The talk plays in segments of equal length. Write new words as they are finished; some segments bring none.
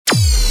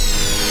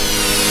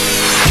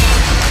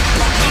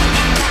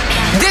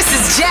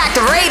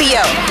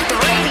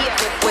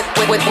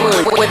with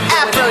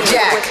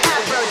Afrojack.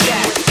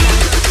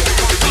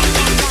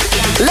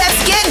 Let's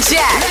get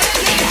jacked.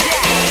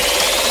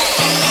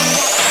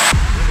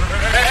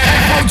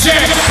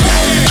 Afrojack.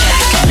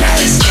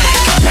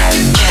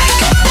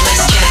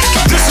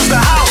 This is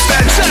the house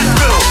that Jack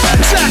built.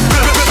 Jack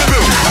built.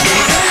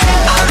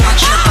 I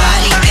want your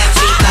body,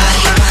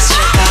 everybody wants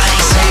your body.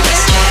 So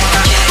let's jack.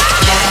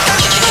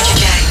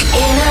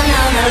 In and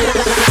out of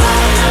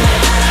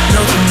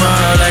No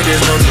tomorrow, like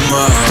there's no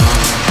tomorrow.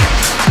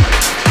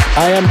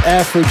 I am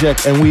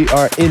Afrojack, and we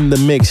are in the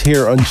mix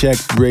here on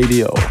Jacked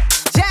Radio.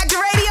 Jacked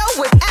Radio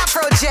with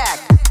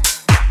Afrojack.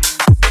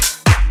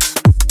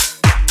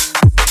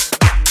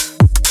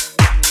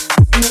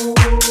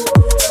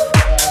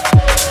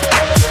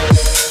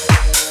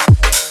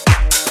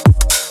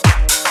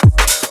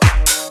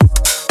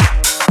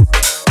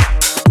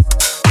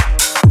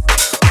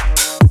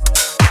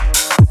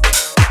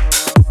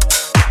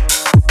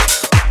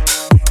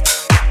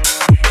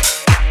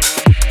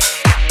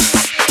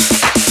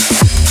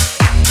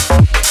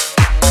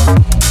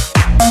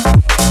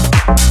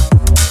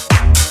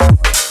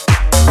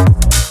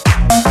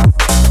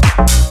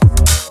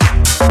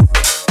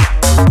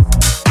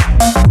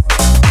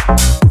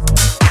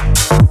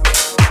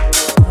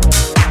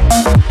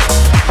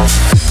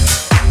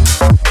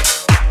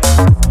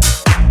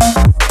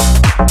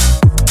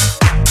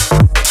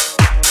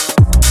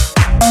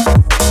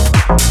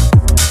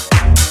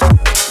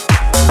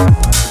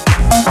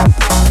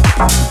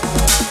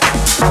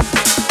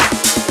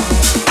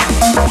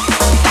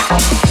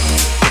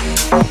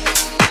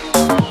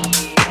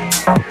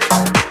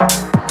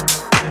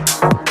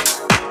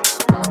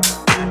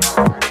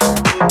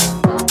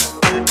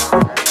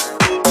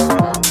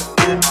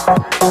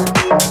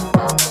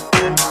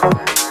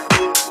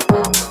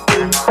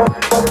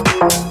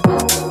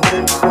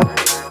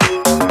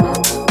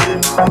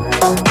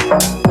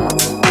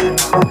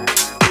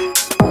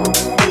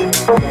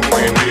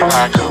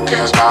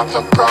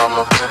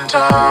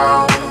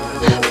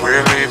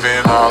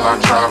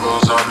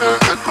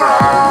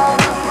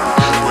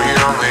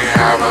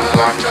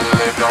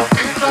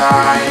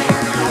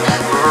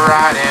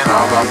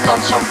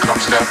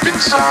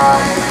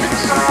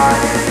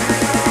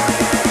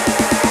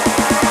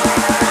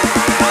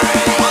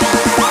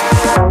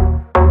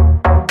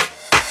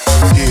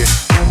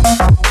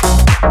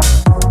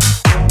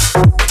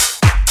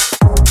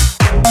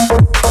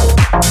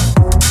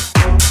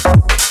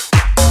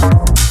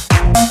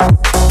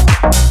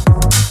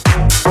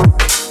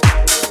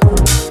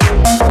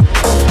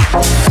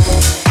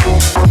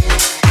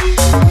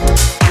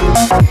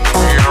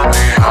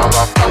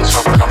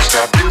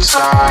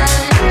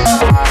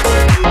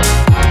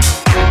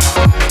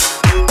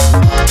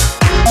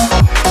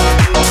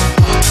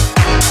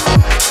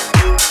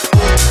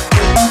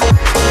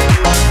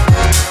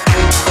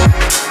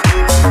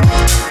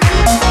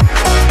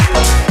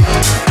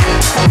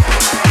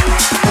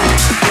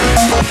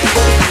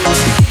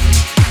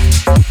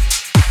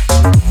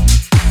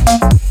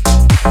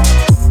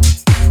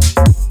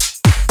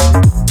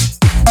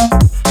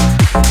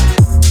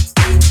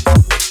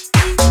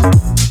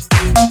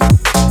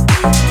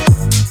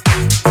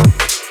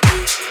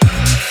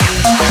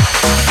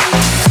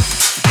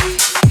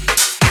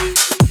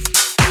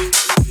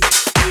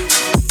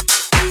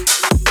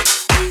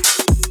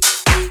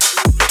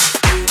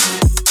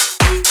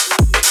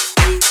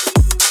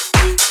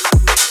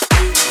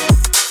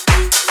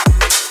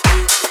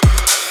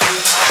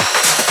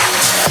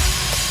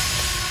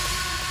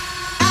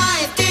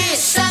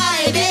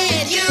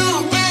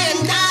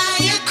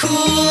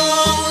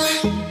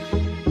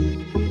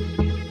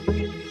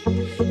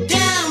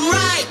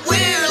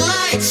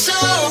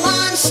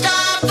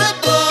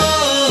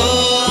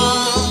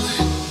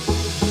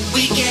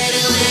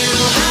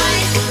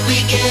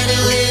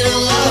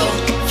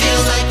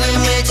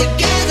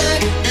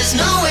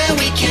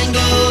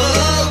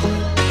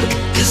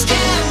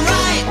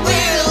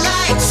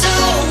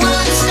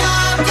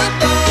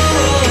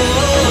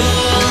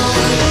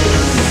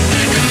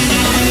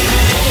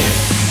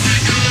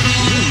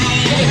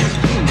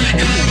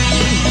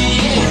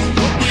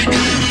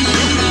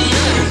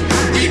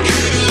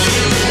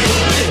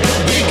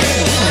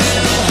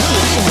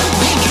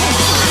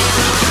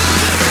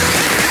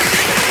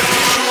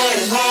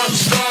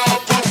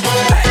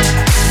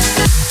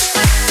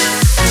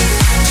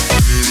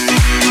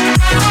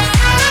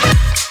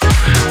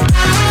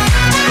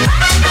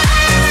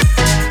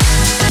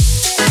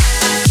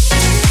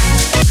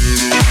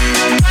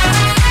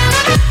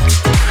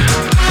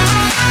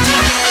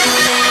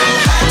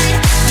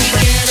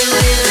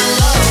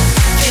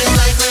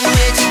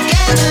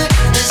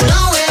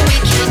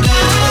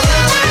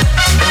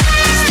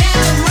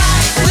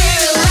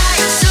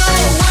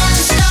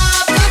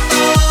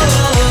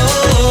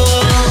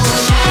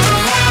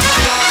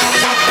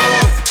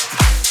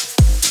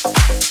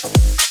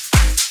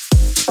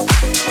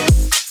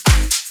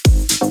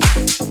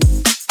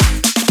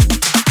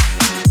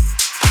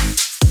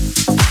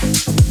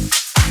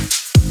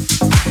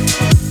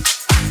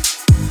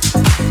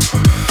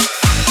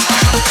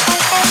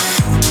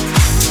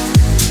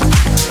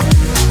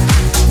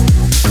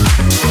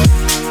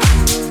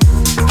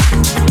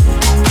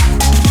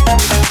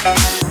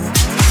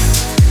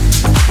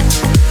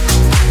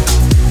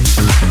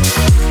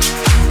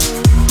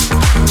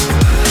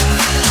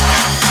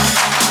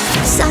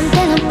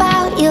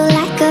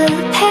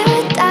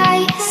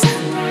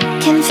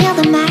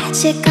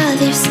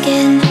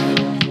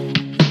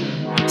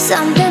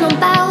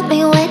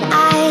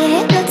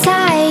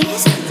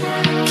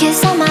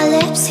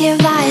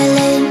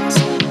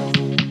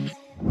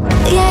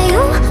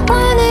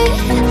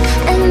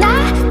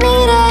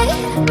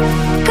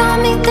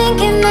 me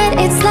thinking that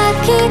it's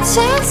lucky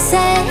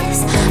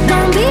chances.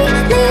 Don't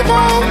believe it,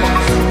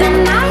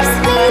 been nice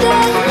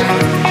meeting.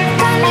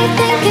 Got me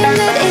thinking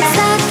that it's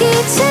lucky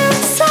chances.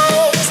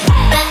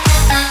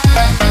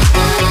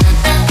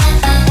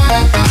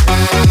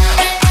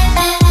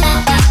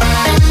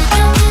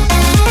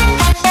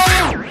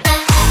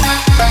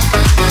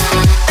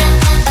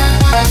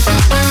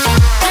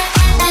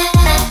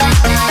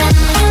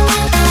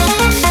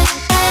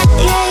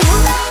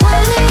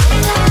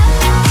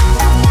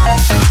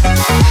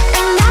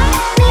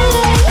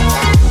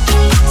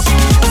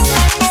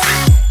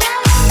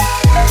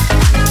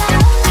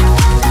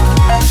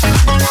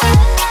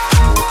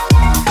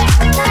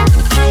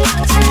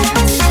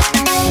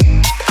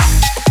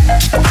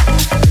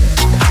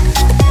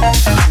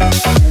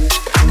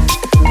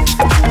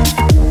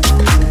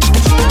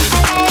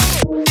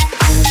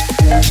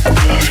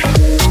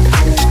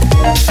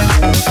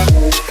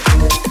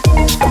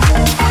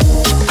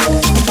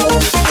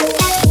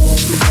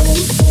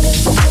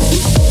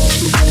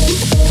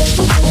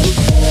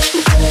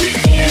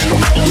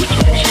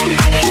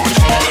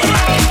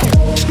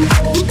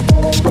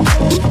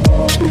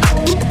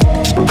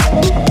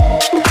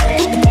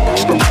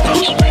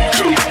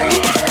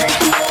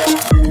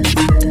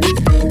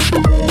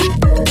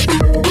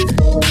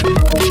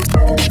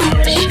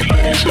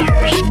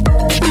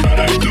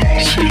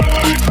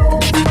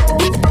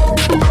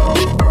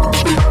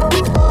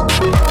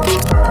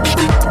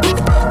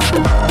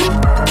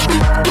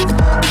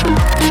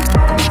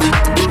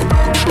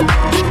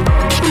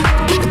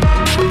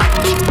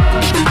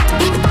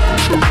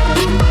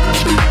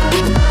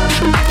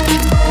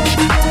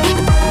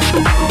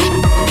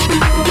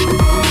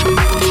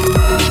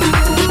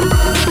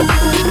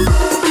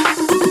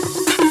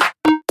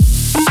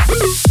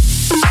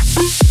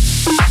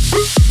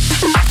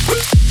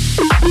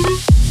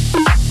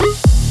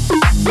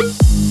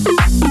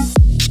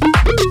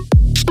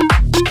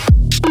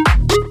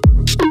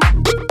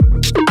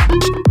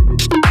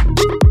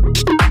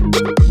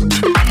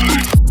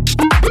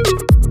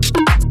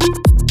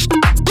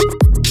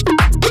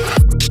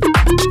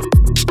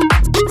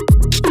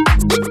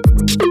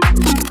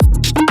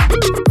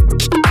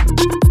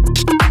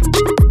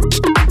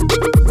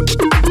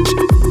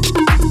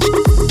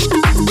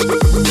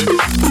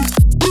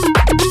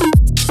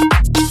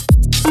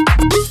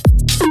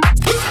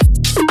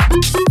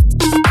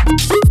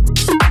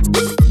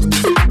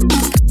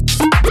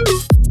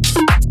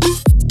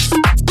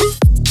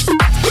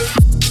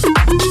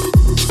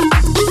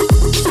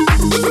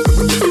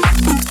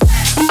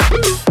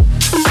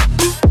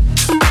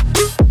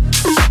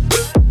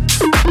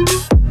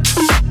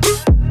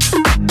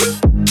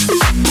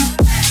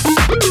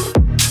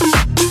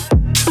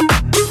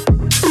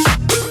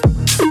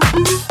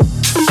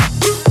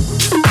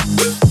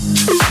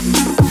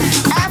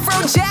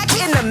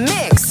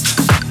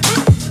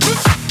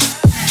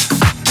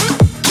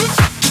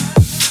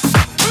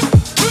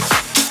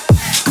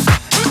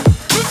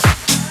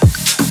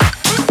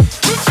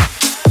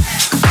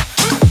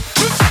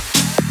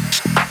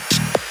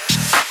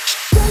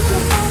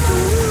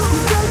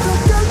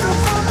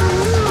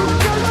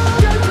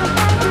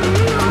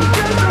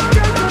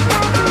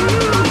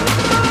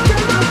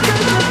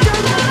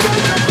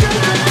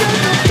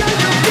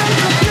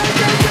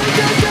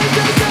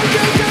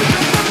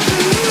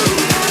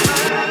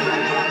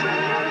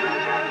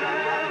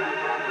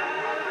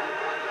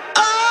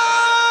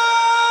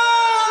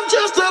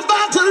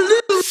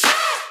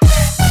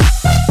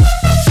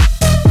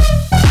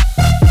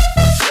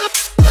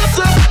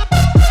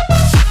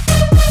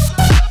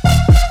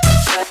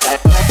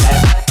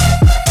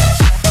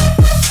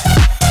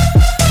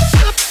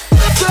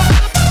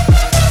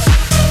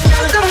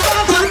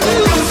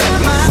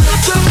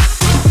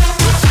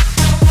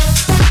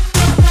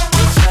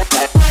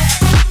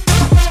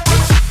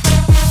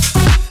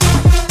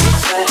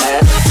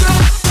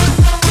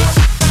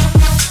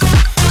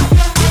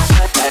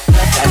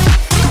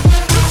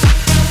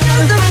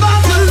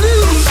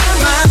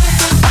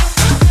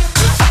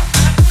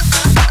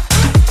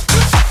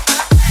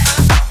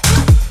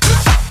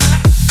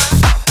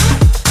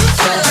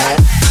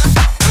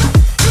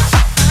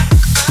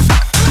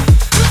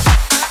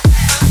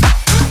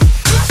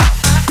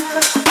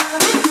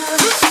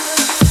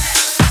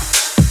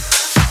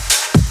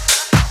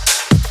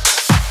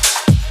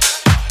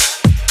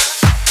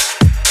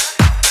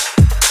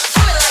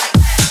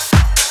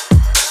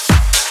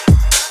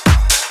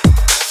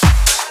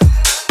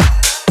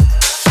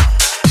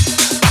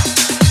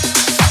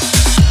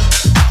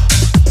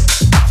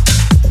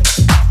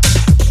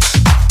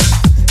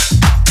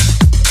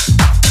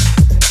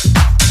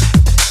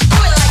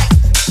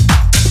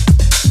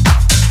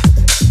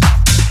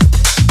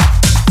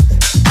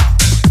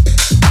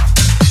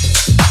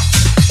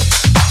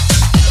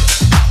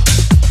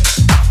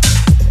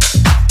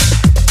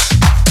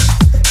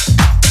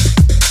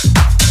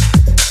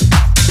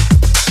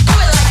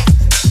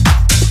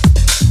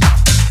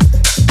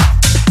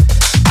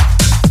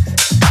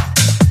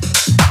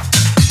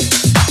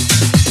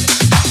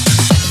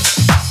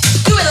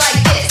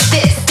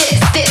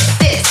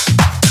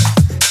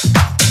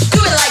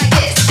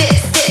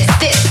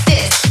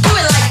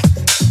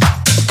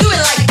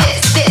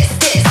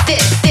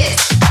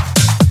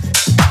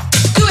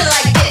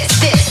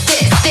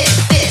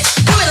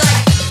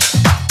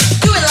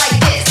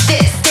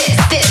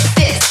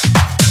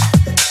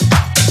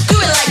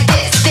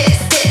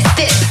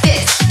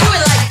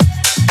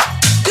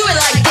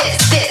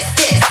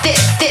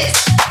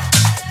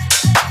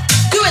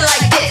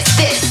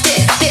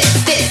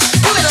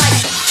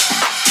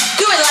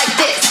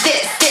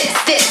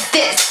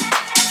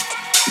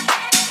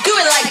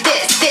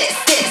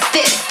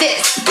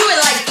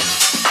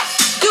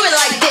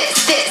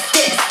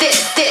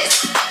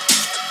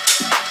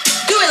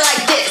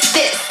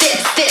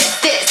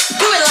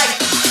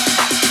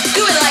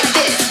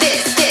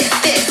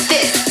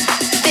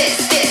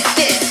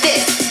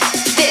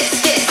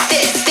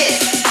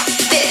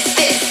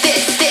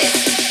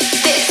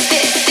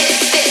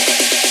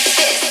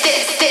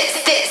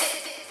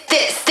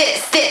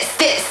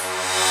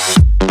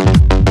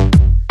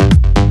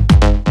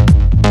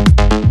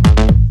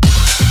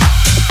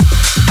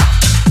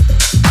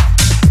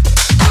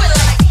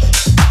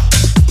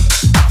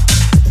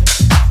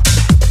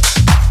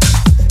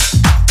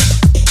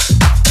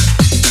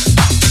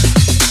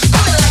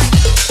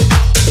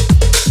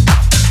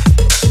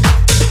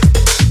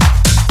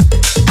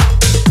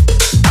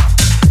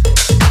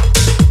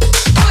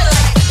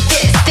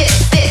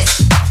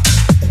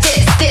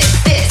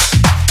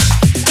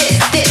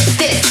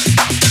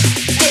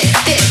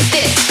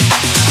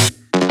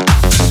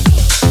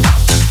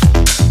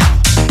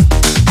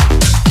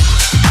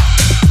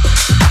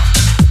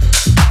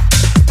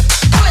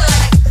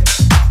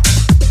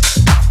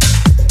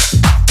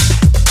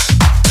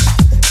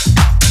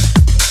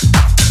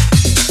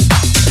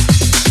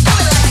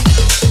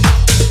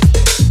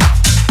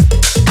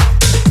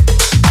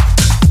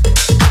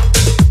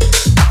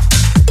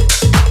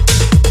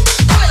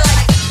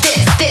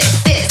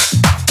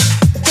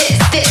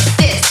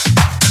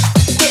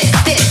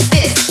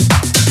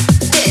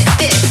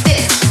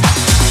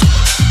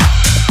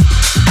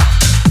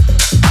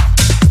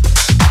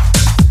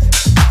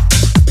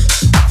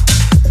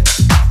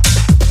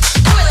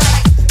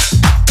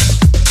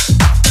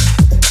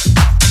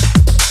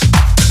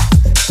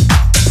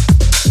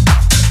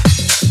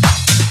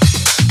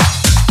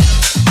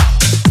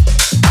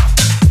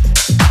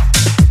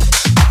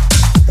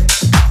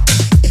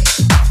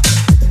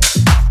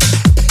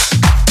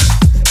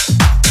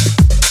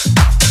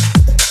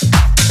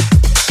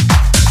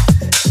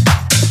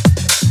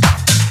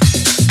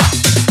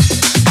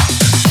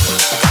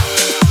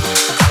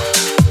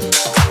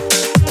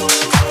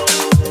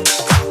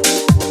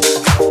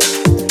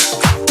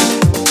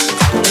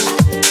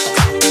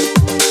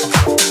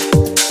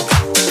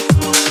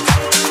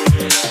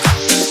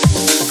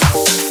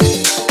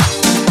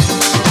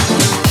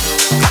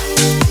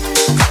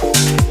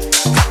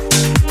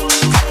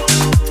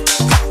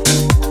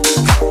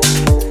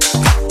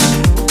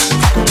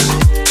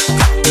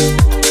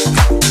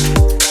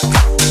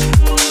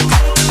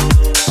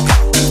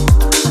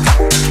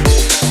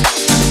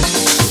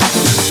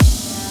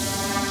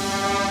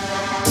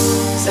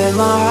 Set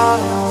my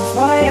heart on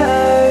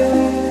fire.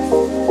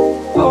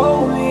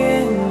 Hold me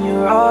in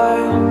your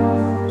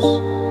arms.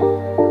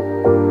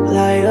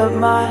 Light up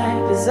my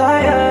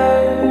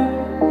desire.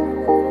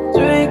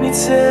 Drink me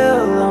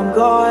till I'm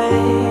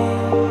gone.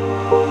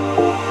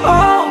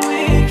 Oh,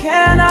 we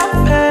cannot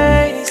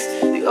face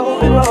the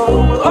open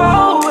road. We'll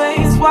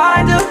always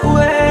wind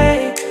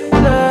away.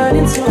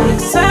 Learning to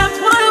accept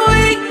when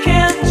we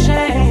can't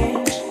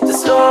change the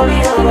story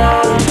of our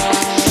lives.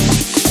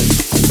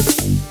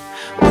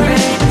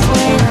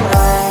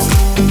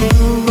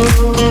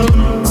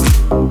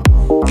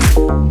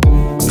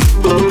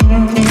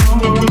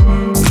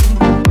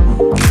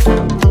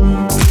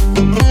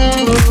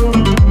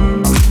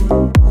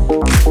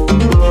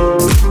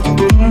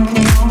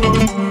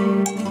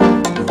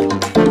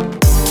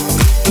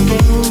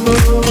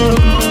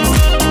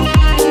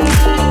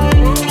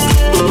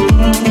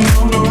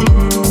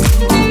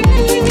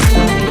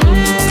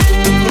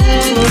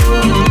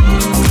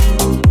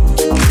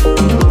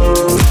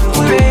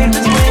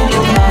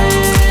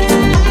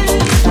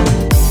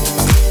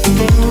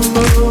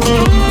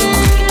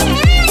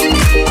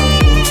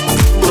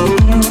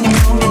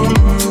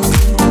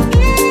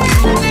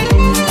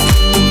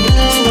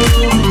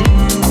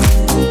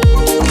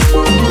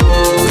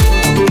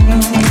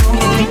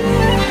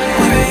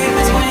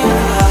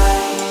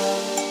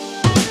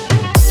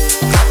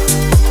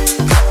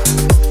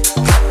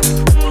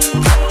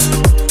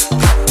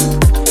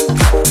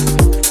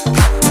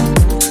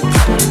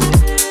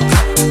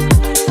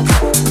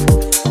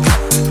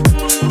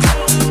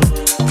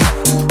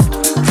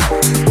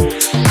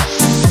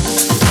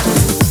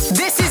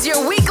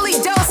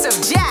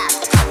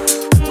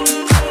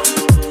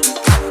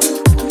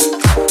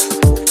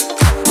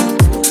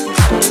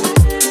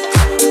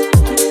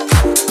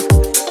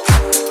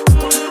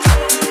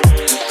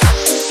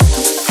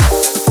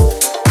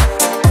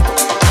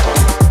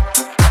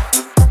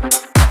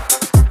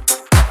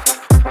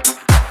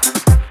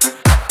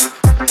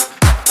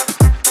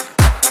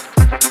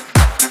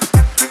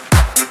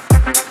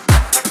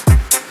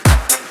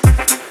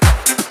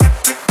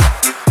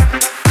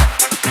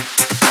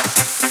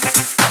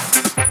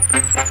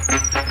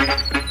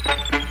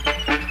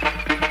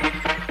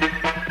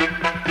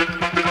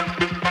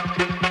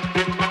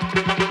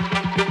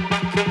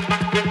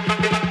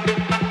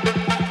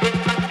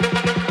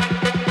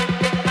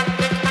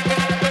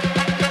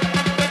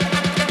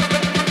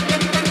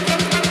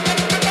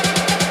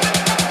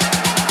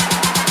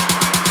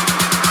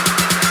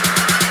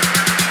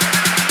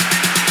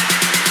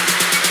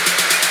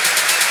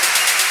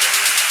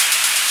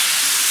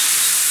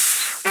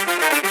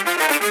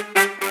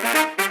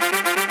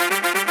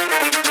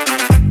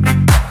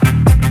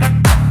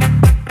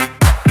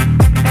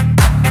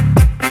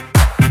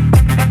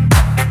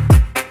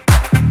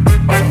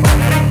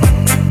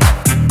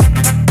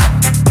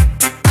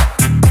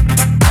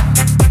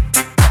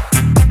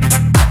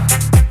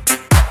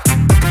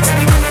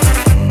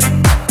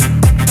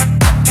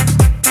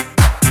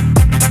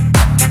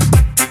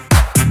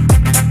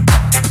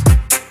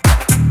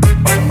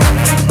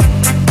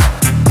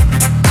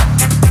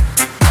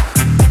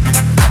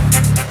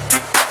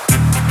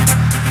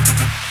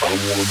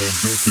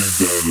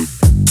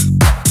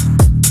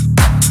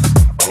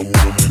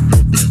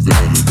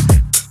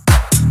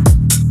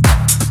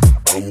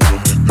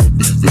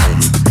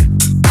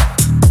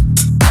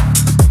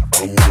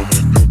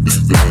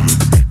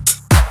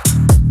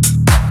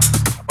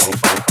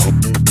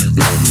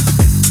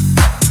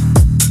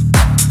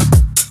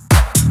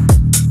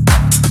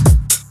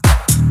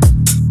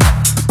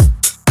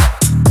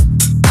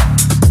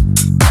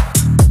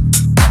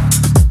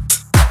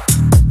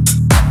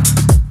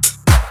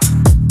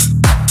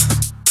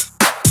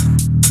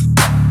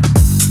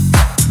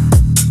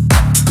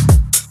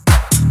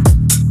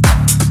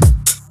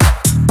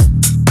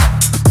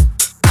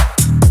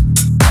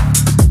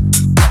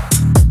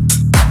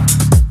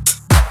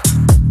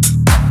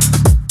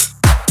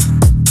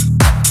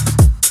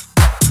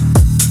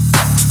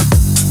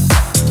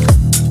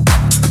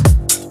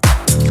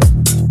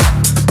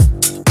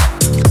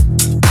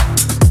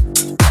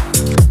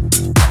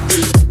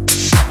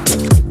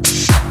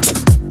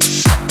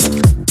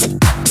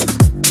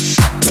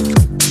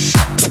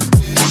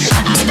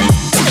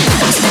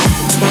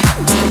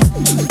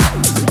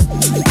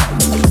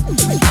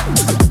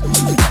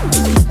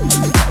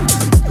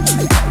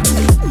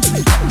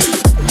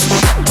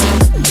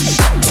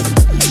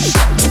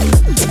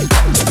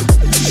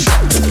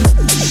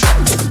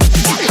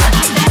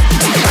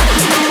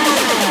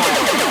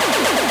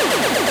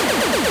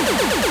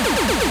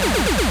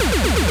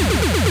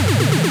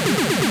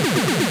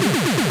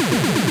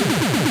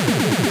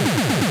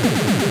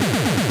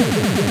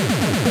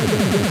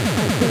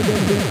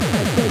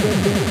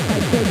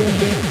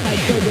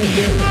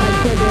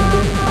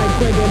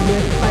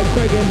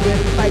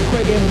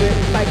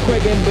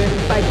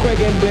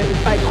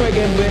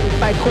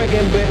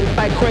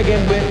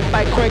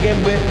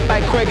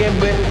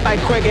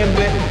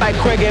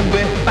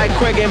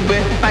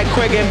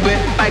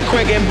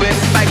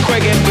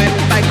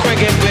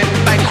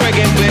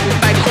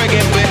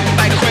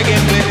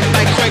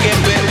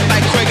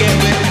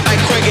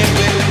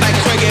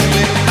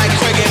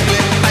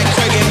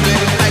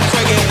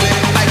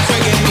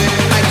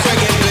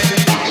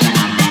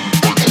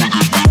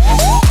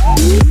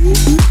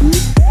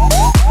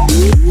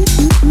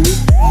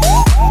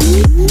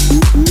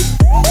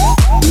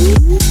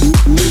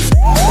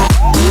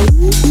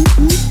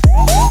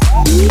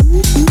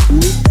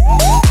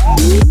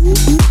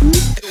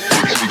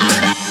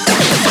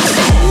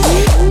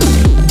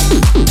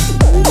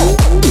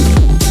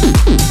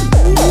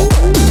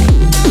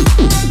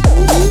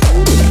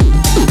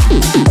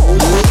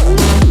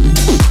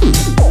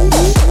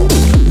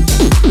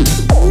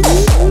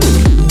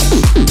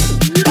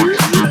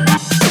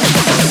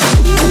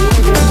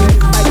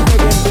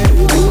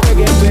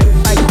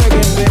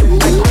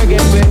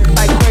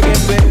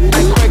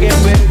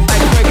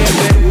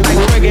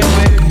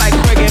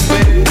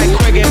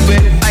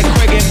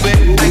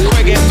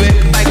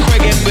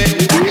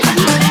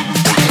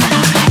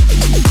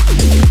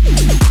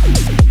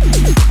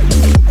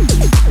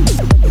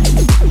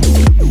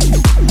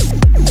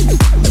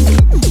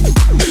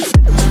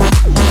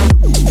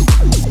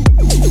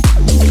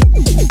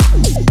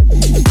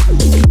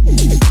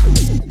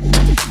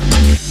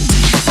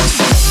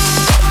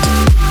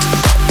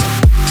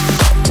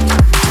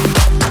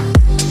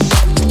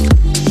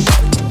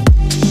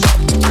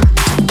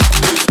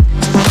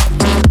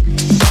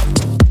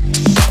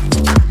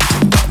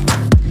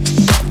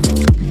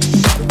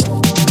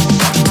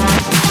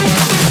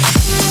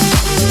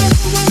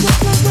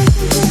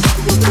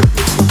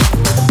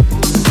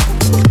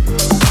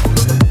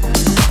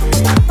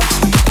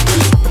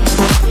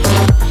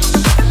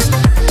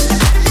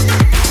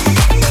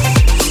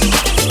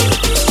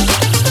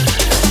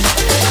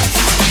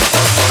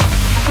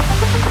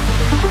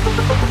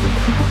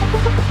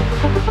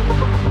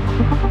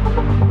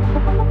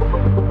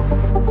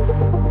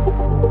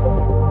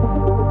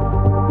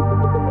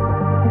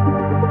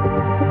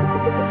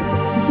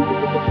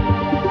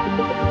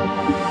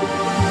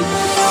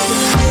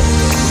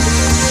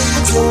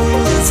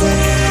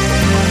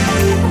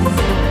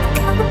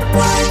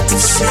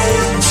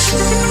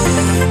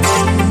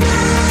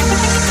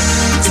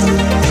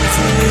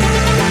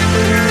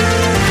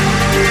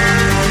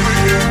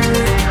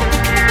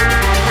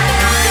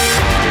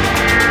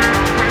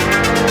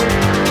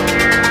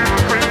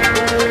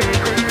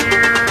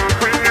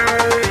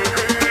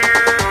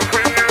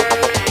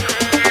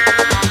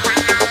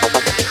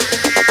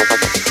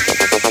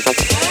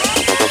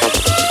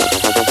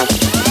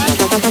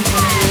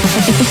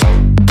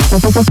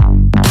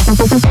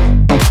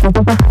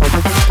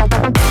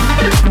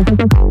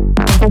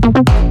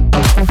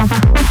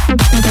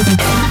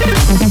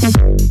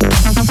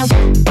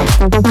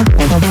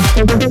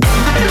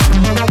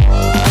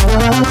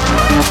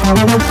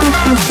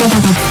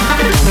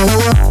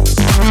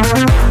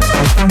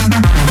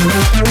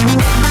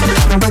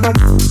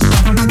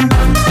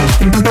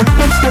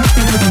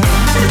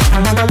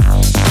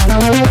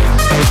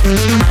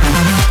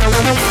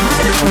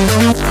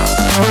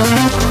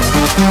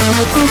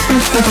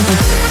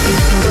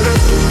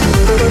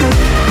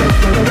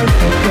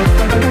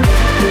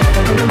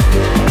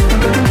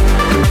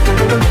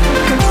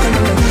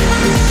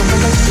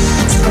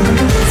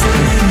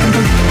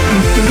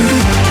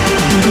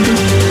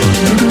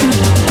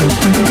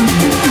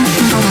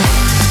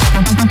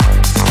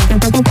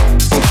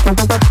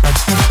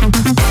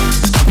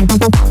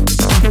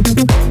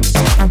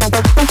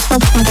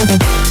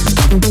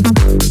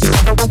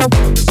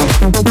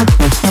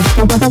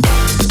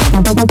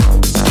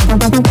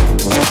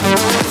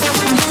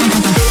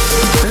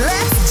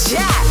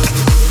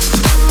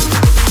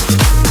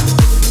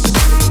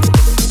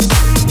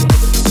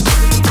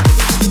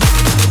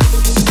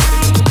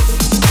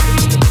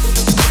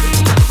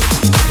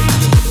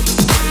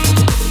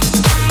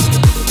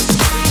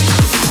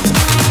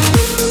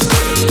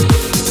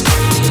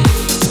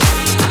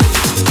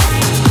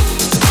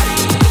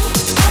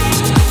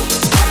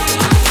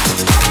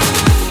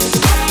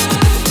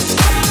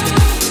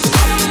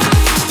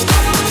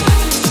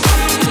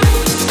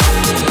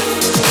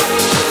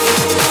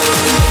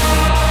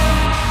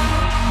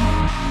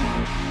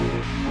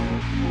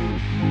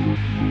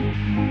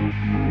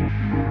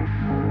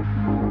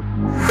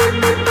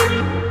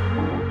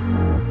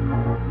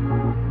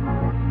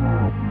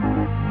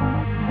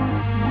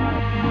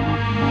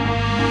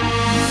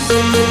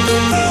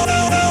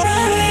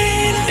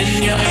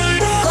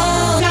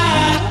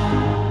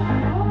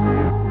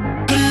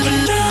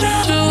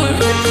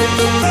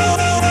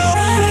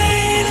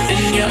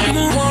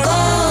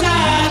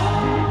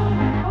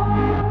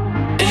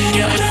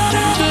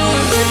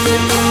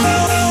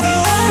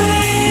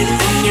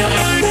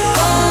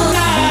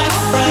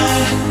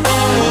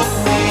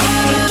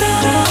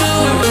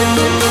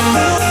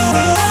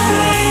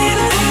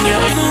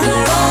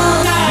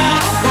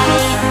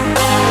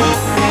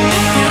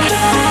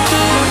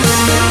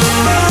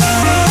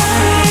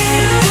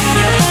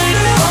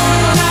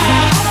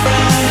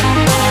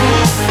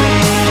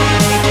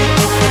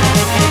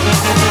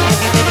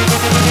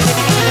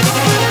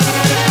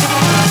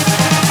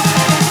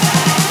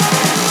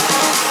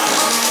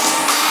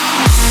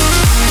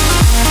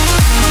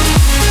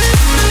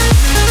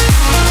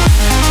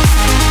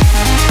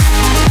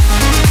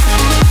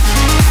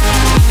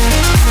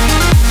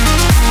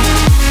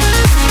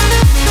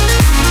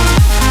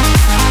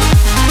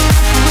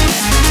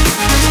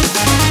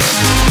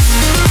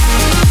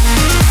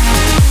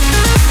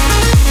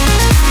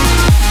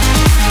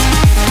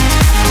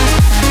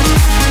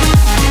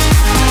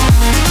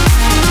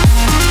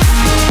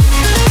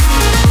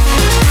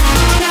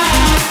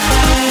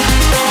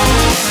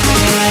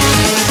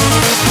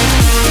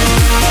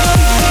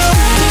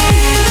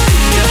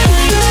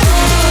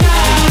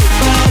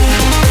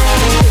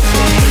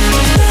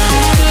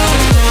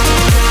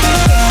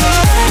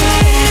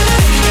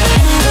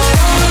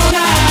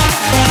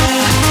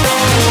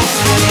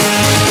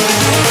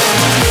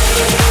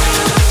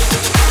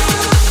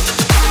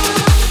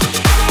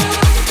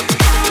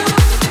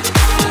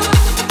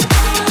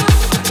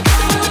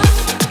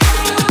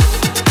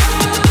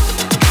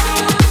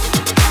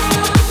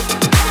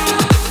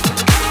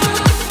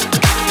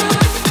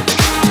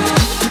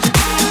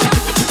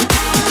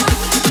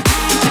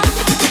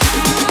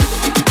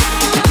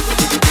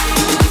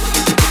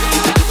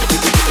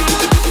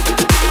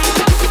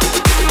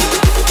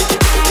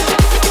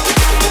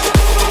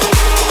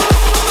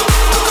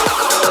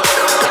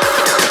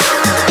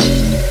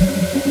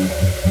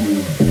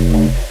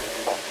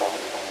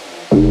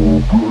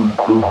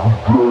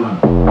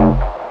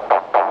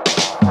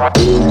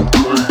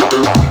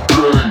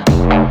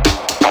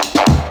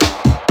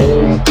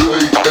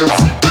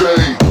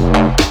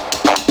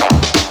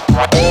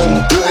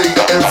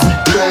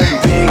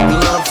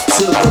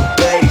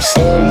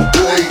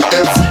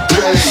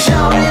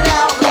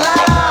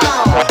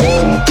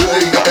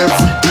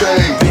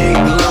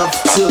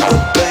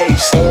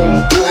 bass.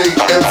 All day,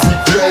 every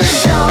day.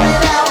 Shout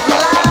it out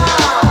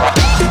loud.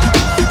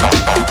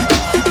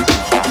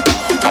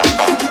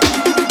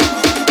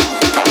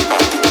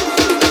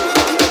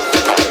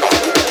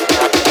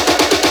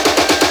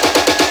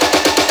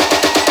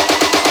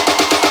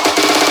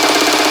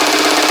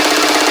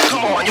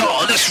 Come on,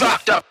 y'all, let's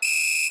rock up.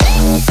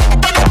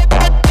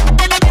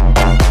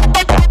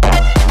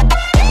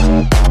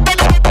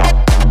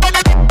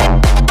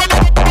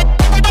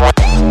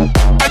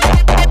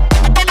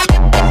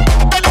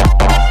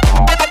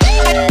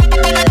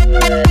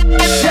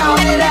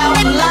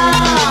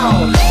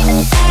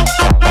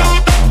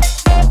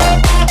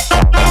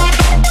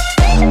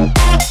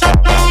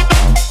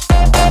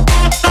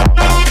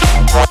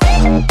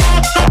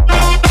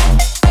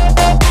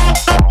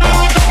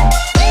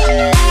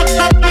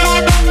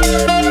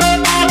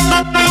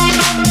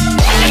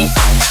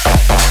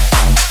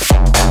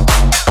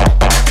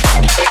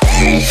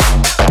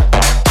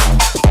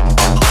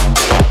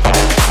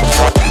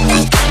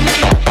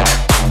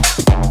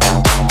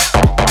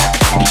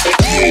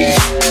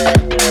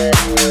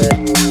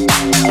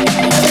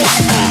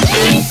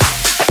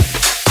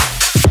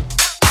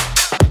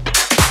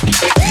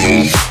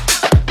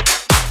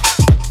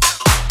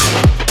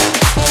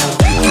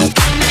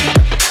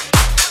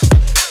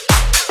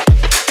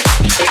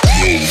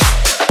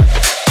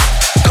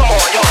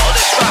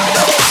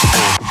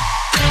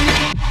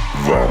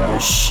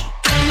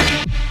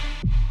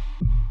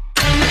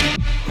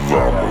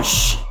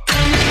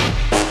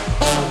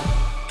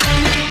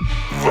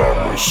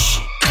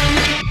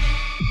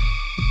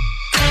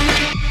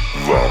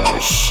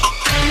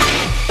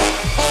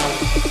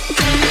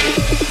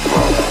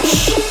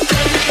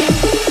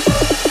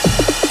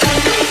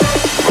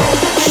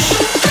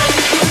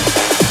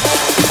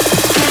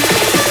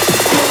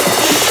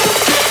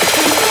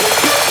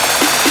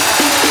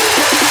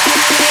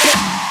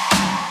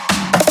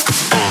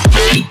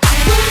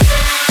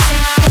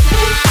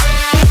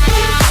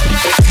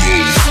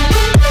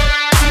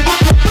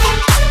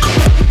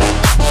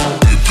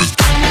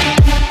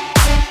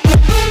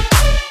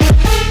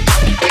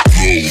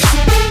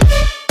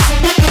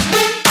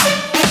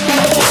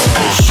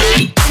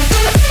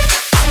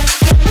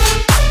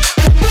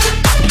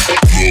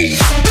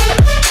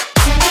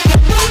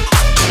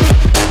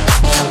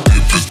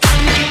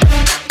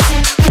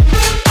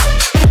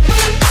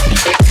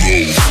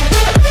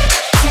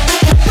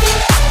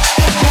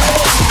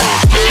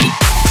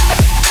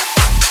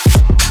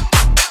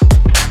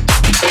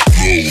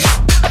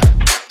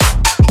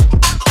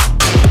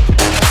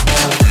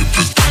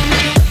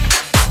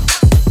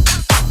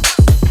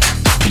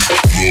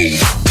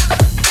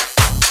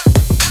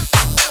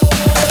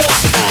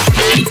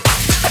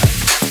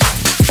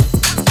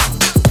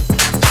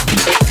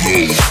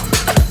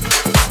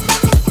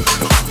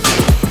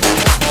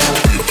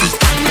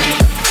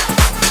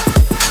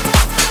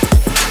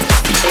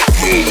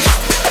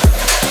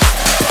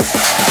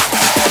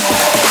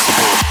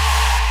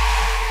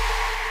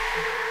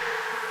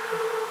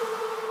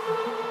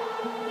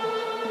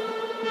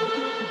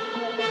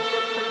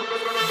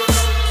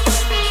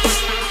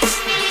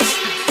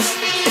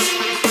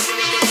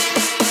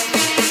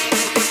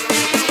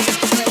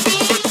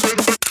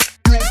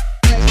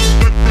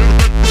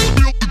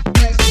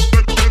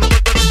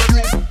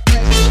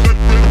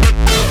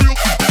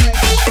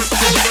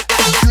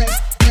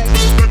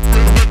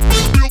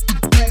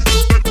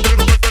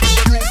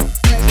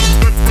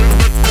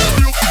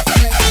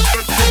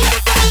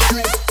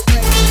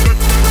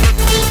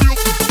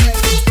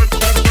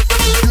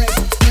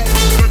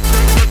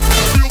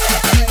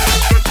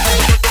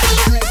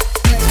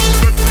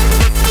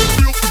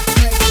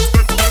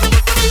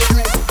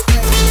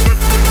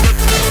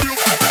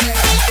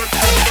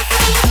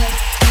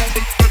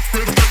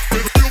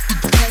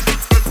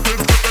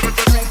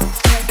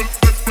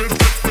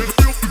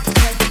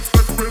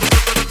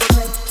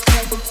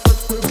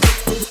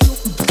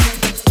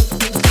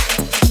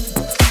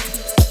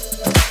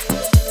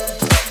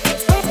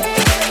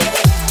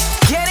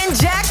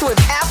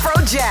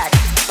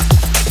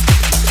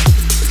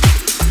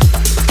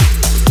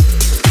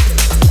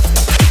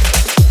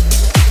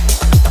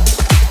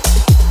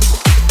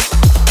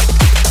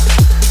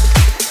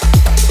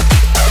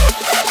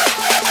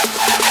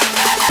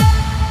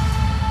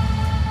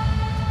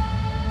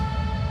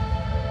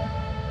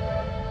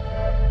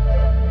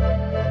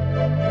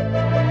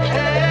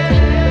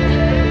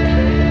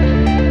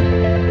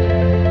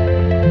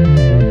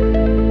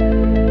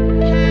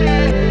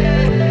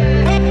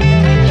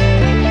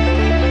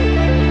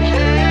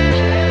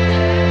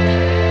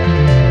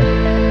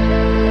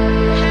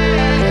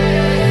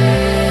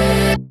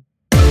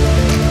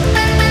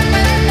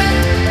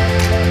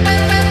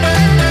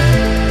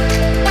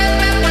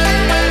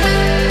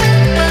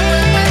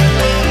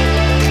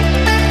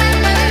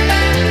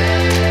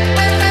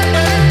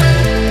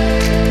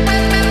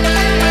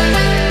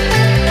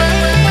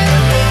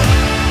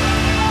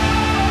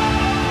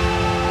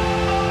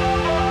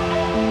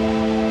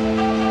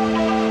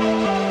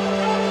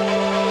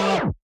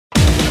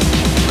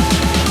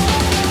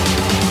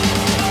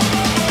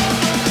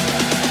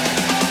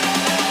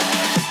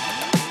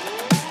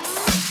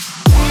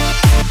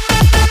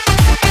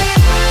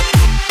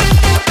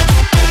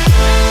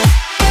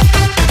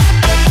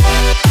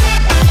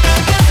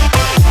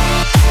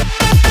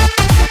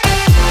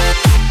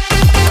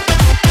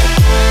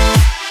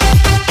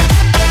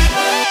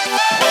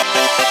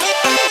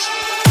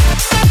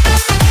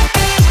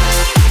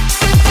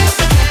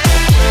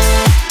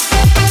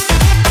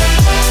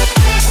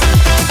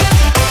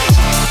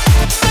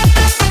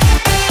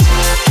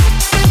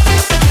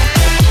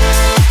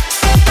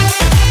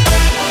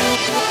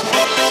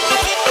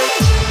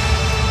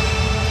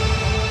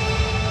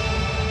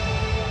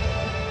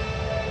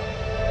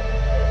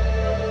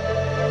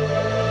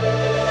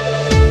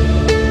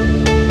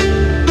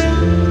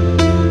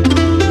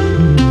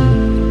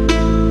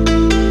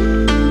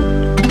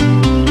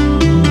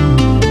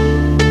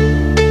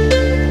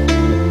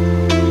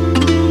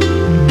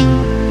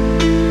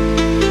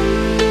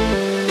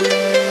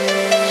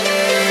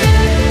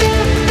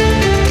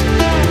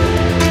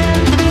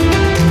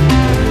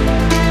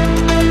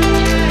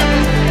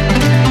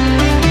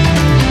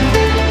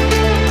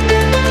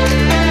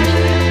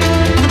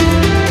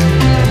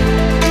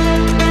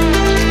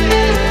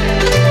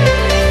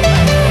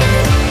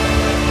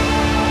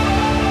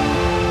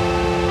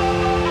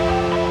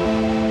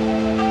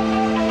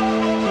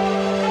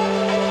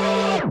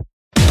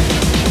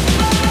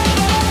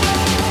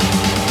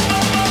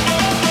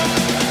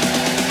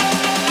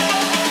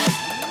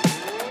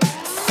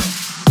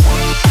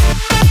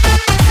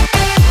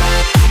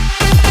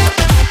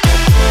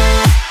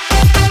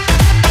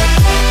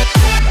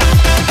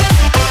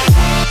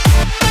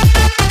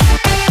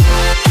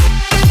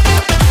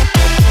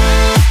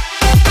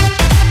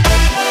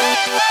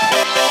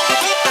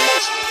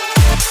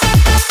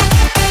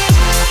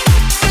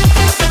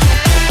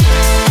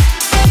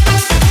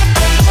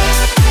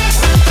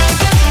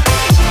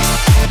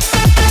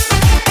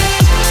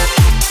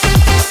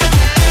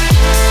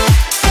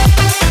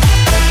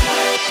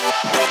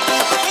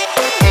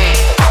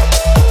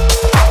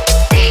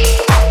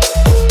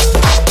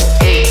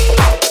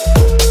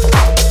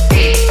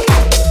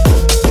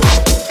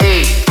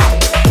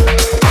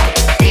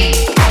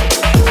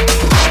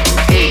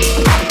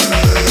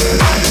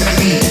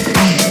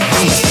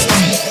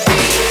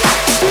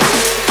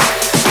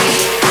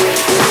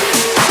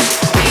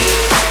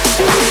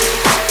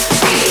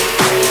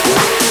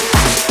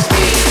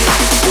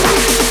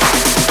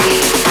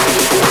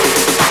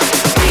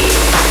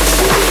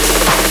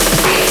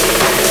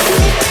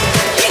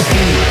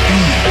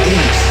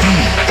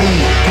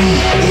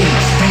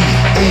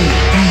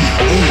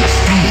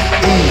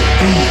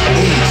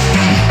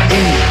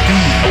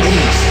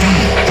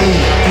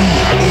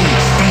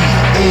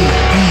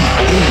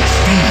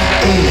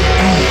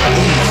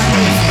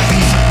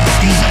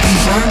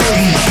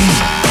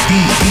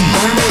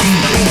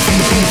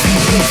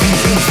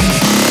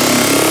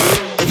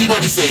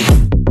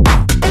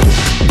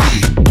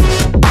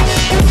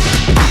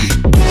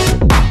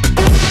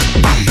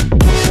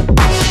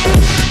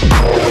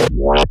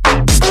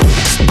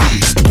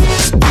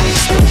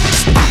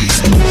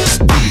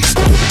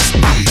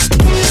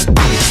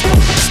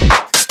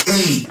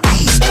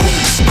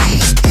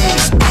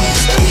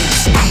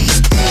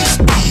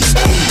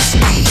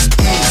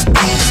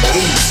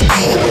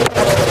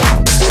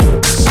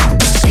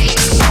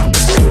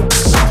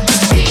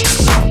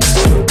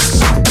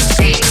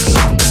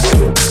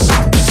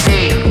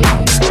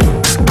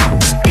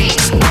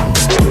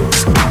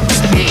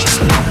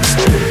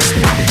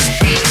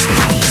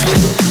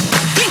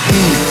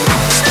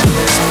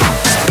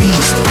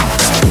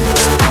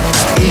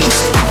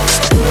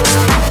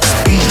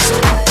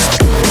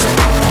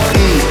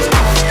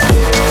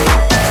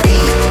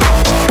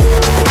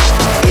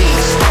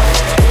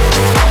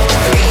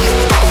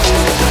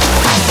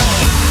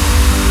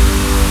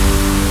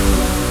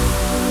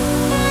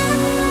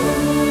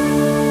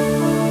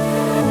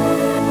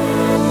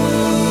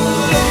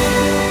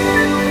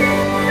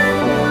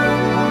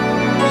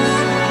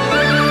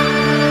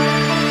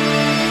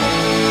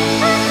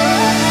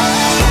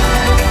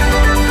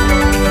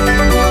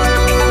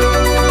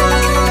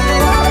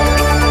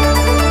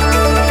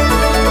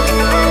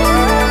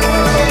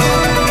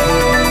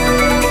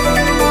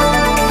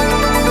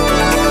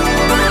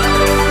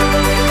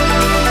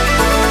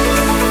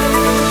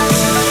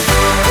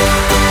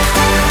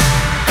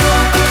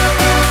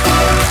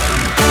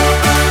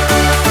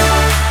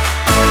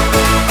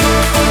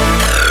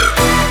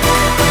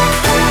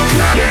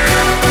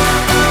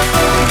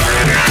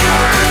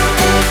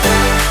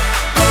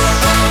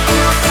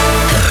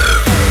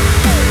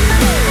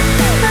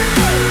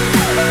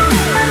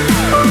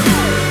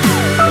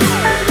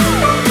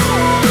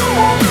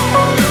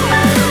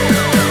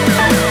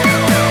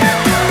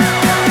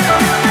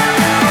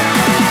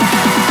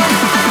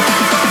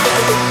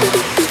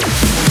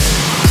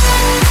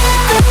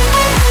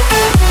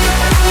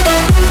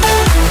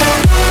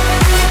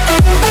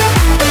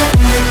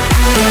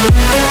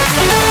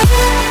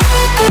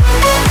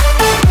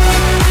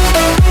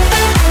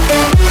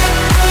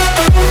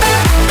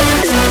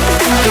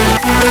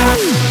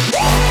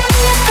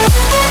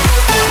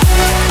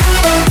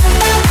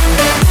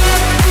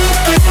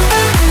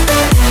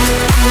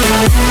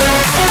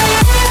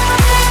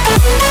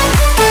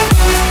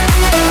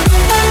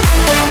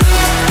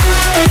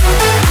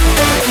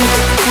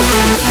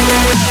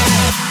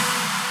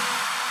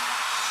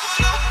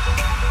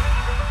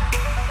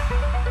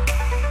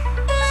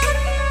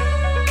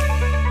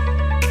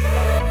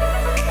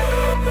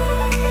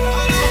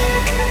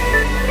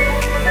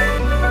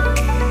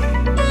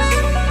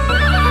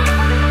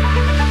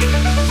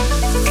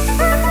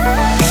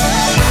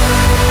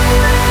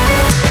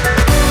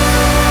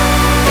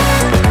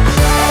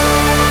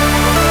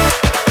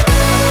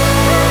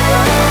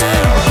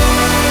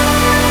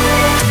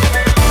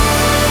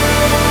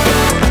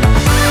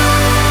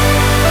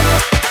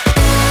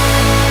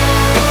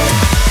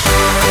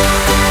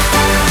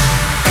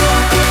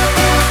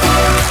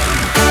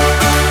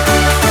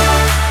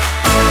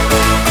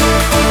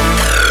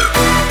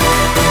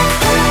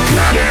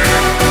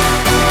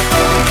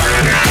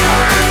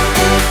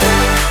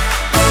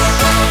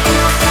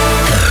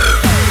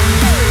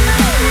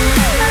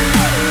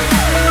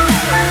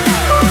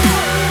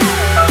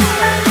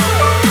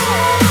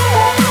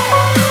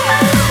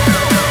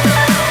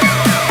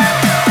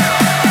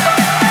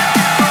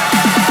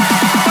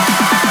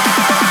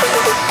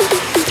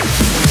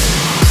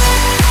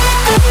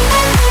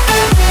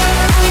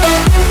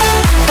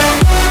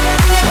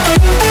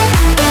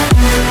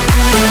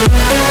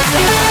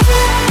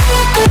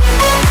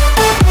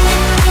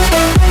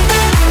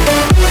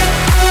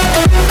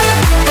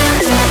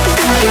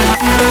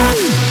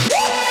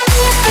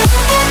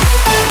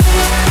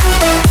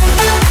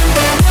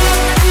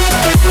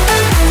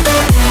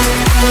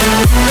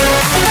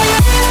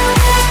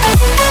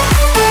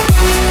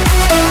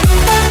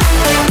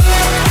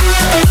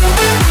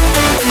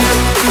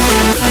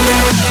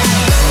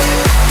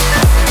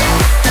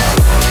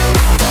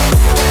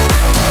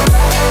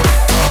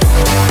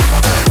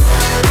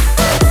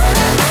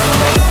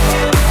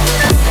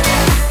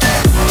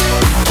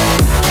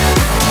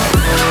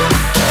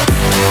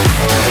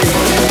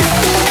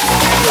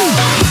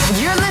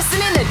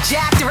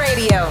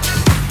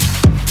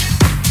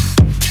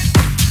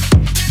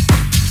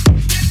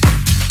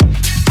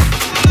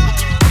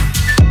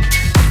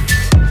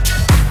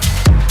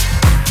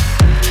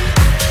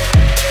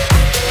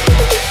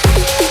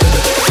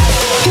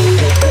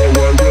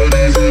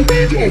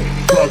 low.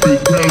 Drop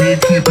it down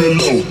and keep it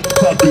low.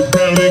 Drop it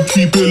down and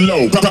keep it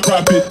low.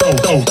 Drop it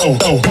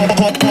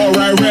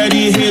Alright,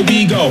 ready, here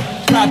we go.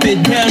 Drop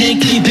it down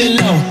and keep it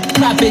low.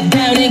 Drop it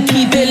down and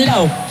keep it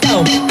low.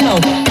 Low, low,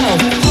 low.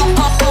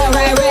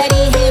 Alright,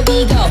 ready, here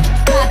we go.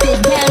 Drop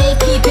it down and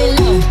keep it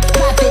low.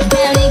 Drop it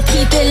down and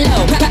keep it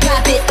low.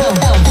 Drop it, oh,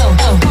 oh, oh,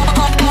 oh.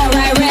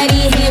 Alright,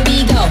 ready, here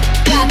we go.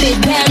 Drop it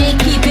down and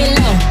keep it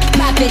low.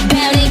 Drop it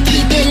down and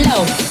keep it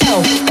low.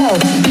 Low, low.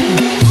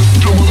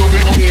 Jumble the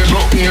big hands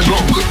up, hands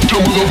up.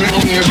 Jumble the big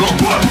hands up.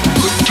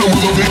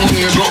 Jumble the big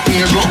hands up,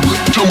 hands up.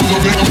 Jumble the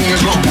big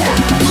hands up.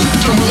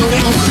 Jumble the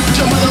big,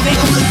 jumble the big,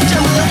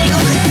 jumble the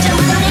big,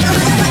 jumble the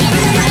big.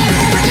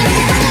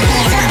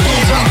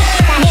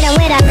 Hit 'em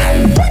with a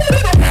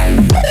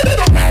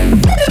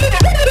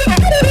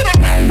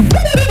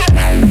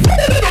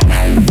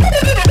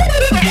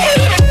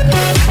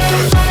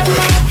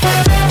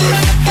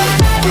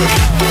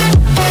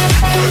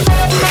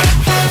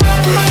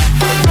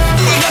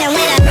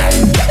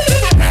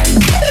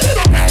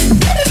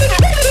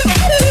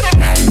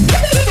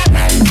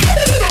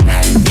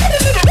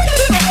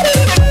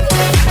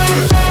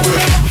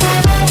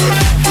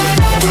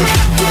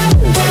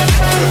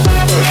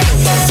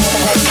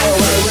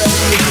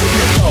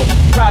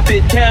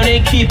Down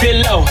and keep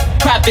it low.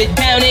 Drop it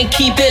down and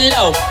keep it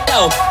low.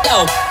 Low,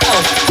 low, low.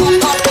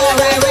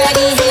 Alright,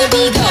 ready, here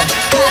we go.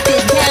 Drop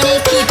it down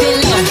and keep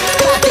it low.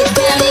 Drop it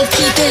down and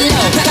keep it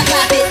low.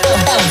 Drop it,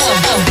 oh, oh,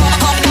 oh,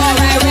 oh.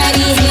 Alright,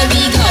 ready, here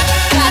we go.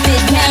 Drop it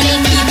down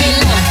and keep it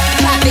low.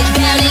 Drop it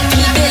down and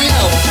keep it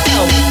low.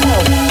 Low, low.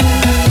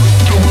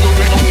 Jumble the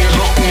big hands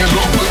up, hands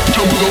up.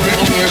 Jumble the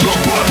big hands up.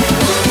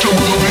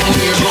 Jumble the big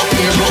hands up,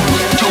 hands up.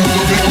 Jumble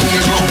the big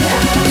hands up.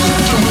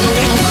 Jumble the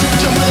big,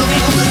 jumble the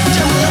big,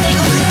 jumble the big.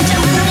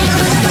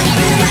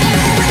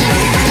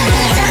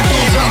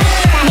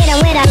 hit 'em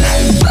with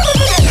a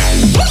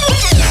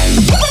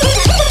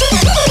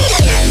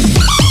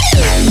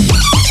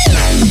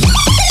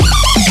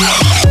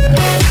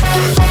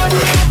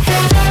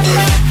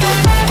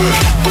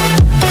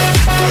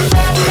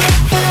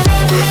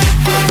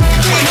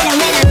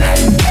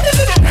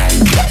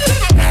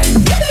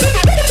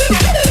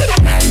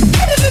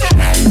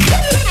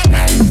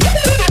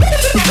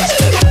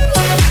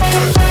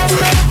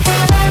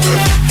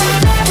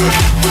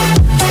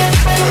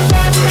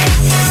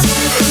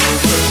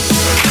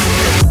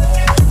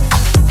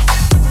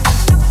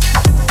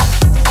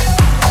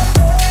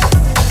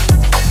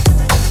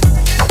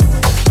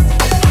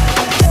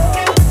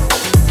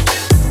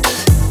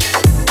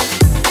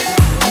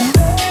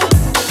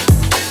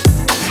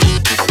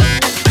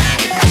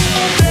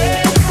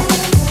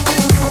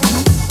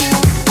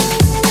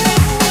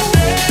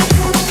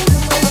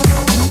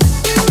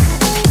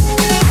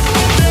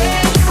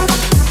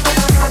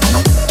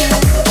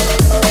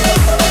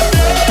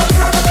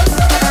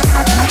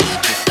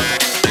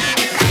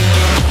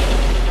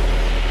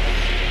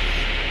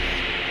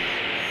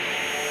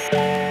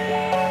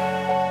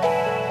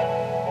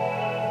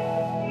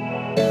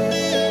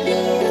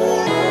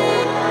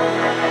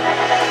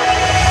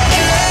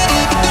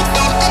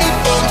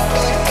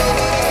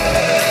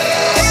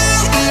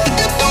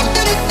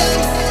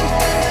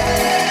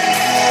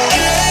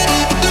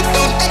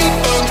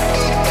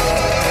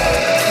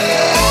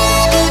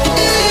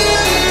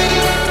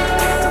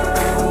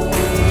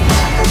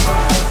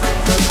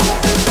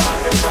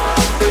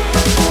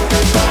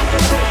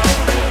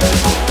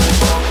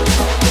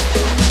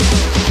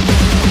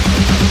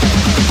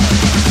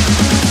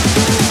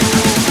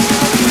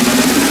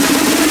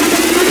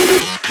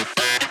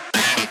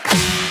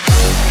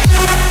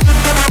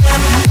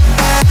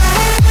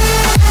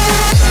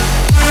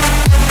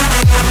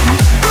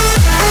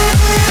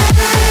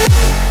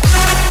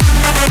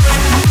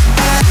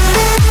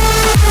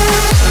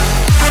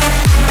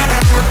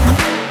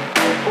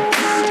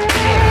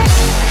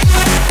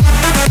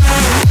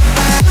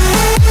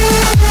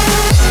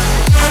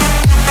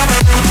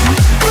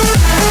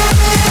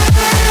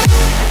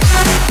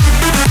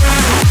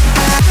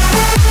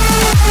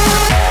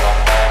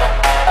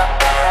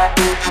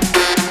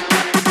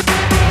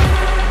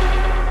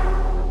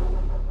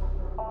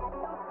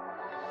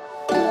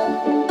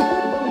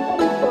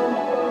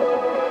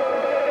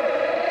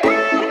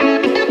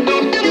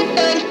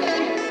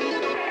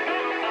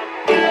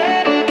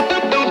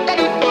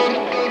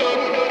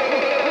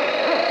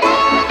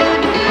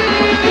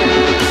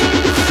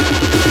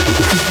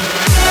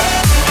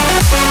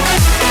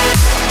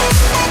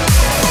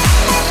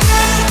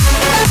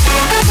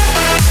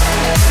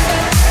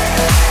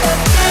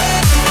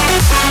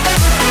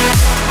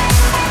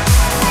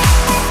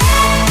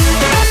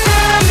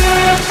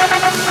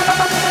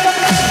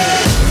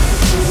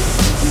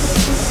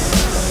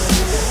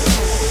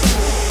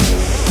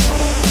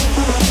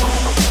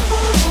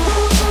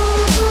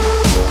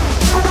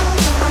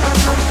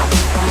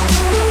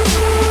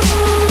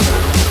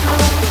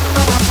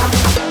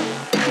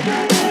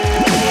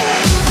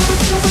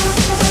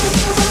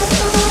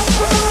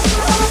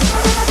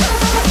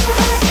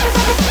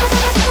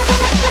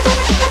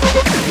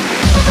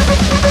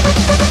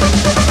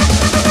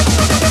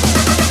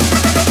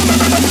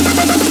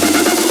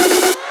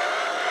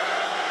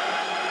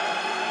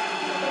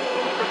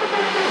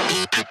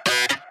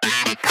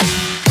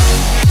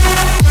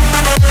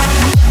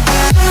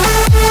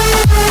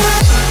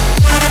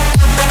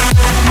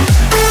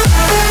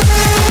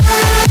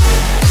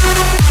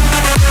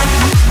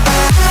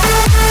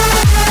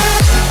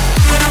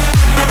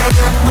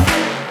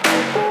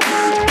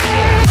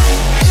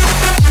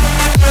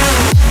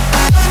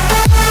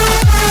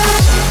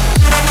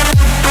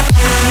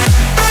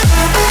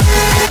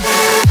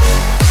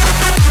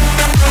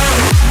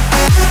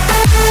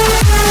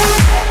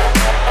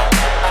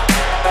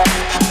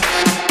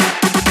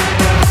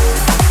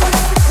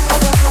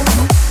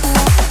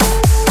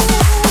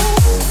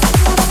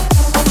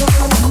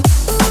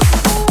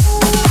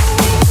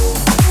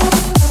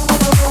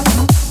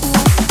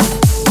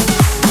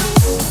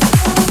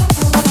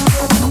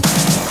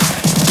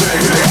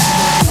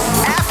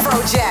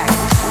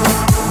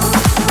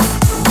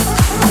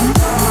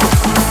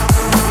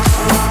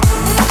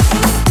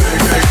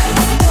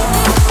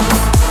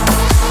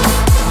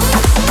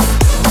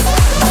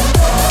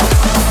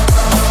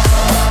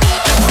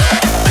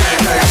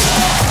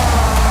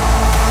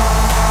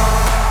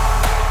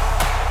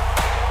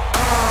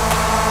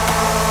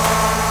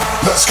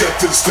Let's get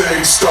this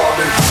thing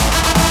started.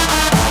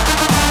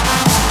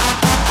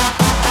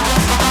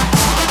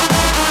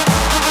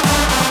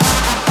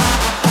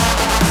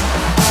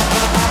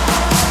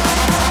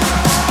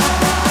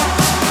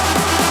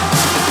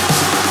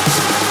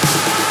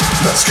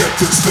 Let's get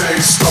this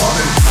thing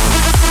started.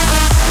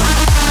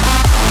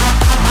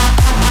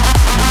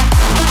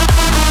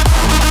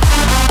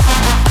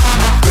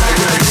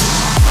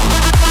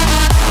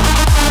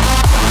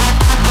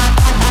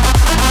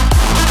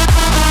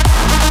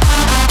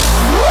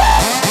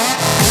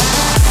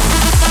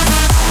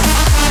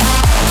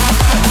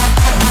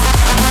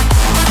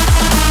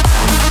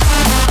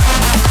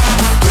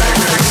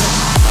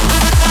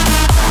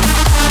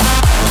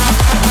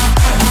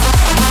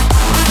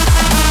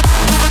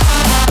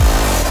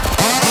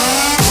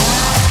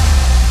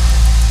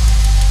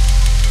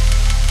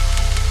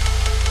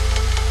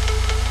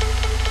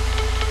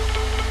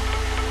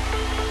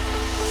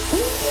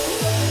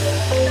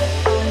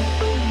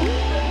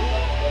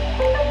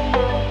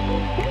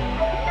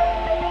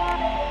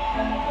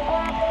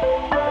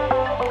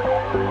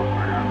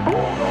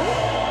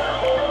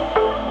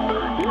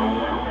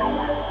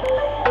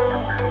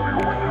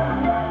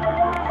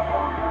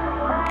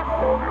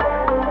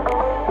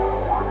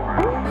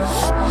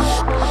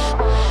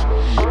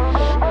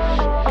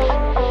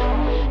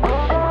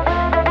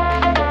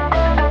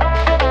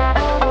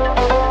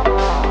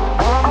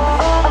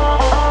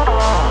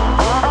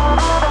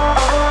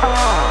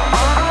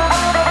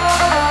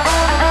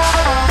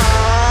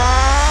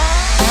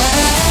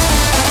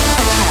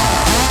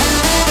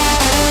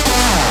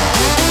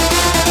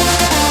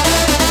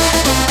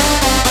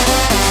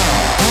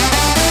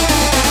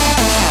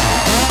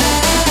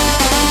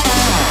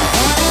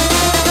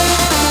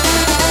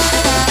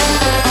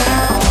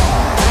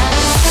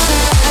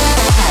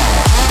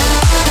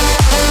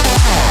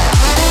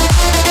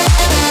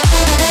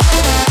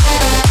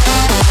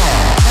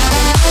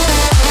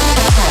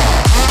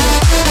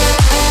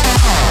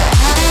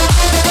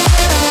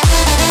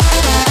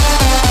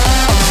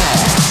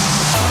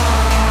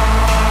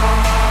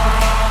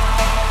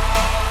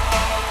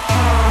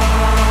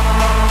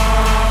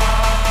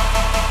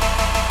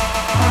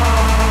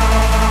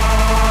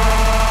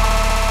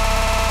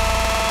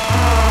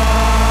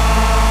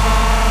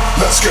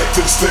 Let's get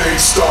this thing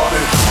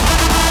started.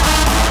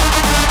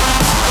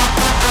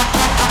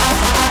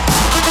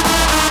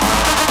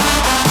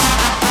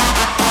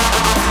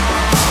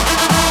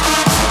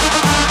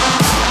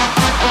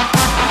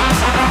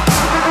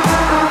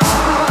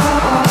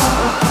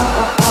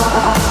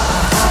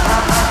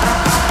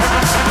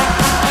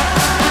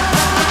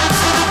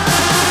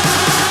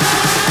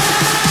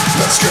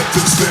 Let's get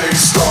this thing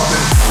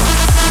started.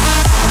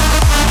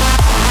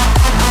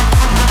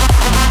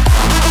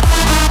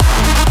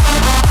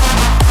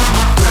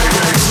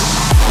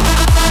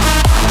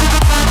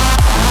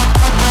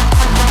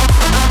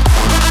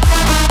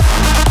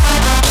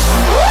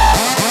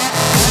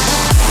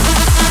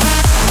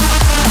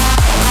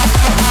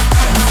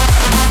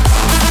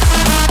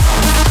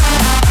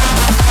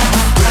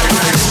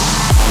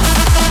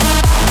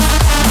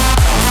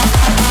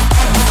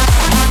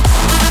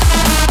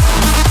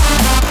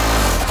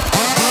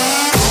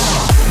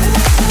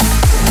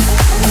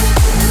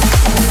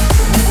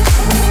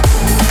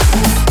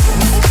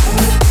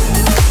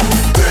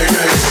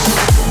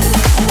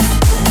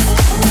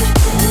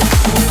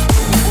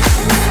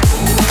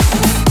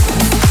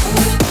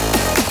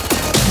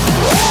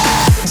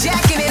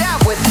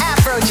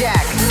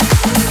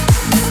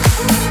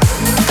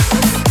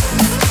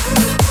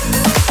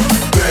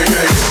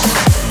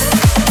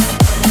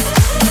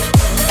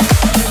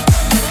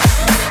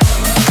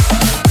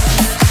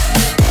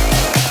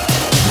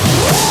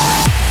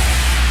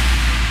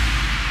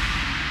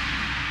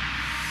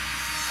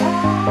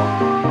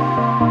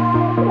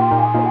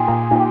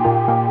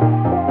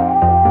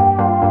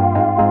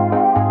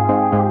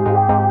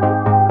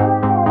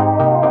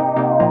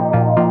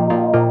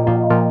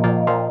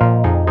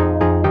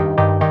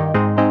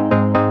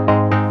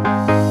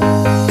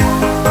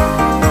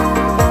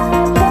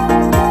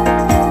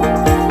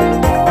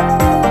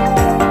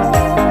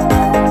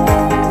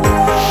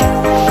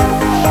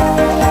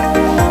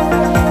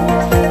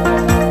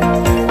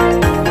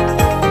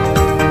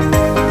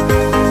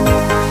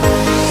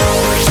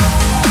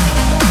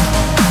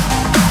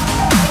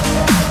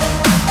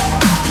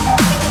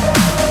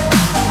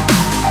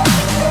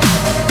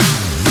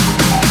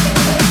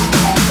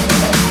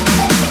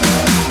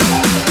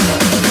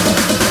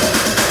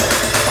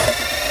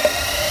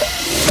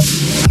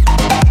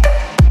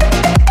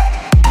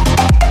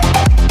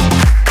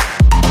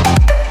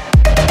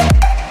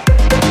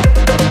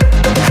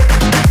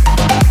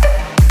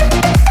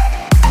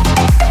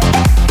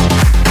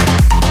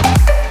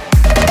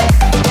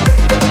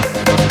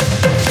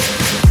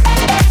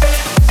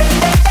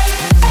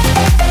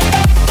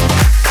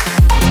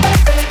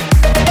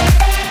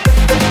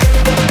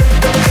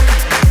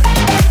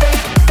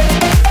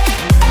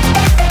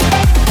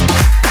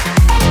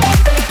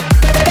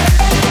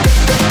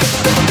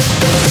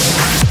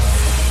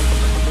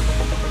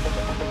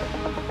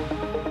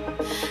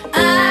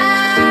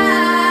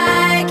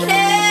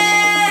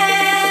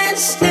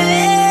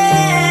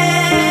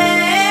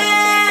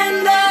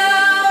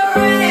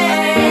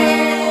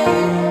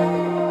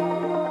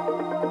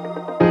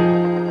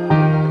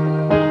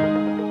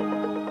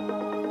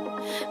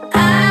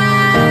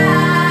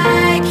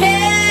 I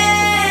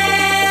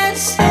can't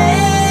stand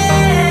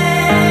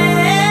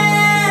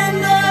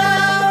the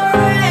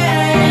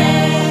rain.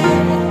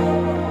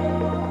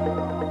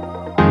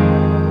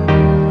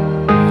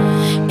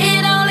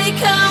 It only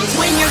comes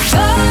when you're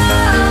gone.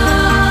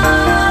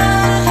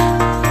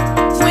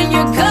 When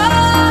you're gone.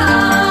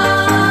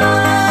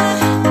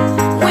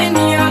 When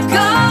you're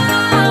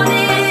gone,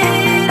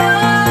 it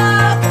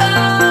all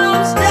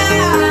comes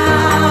down.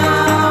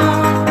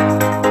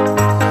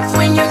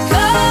 When you're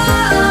gone.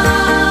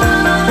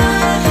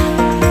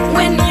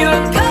 When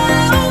you're gone.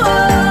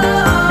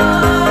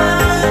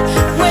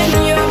 When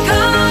you're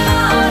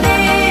gone,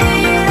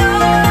 it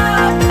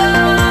all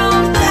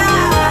comes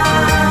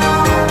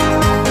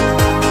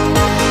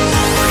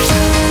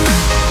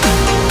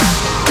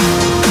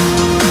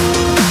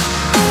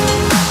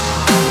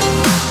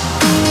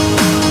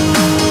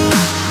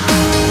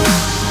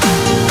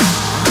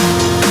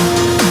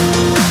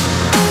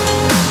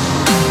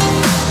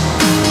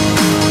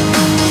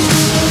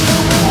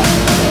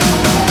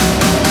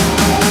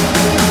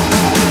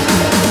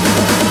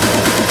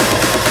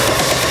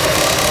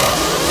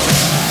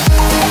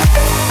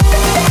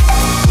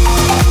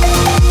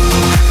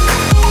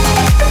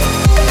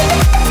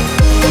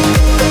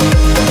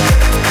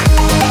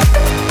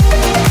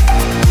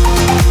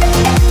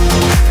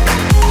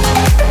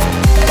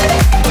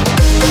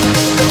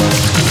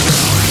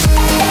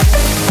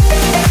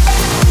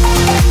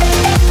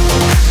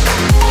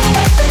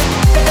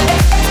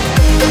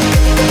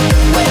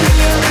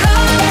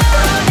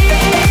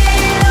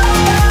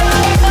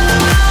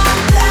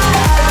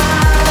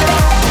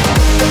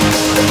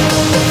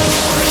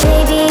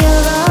Baby,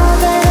 you're all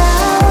that I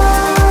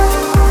want.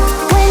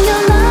 When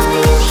you're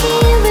lying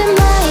here in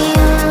my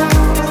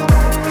arms,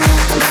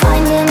 I'm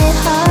finding it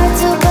hard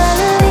to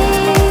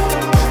believe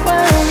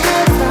we're in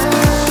heaven.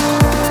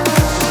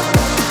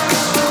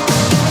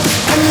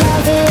 And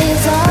love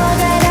is all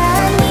that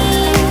I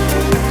need,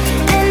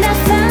 and I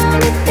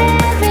found it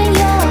there in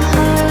your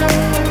heart.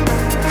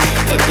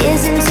 It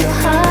isn't too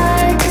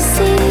hard to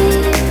see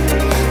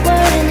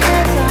we're in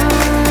heaven.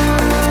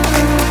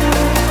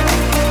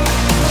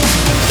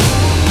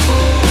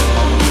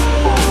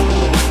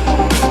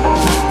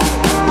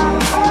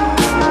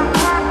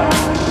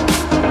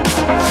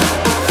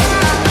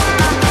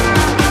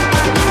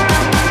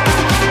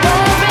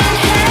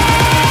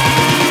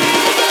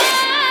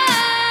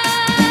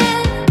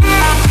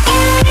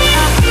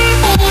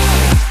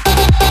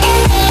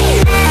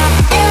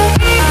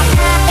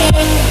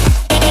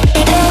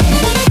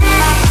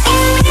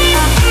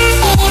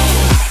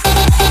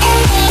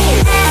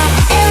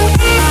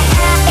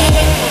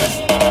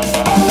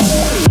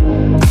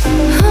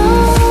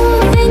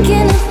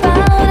 Thinking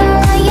about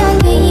our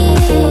younger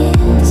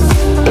years,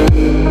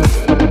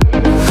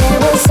 there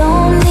was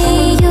only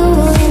you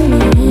and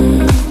me.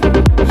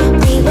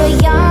 We were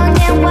young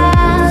and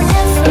wild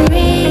and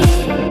free.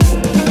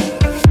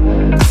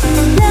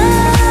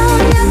 Now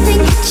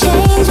nothing can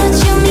change what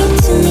you mean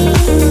to me.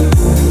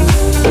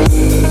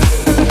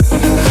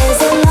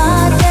 There's a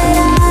lot that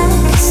I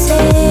could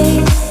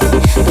say,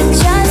 but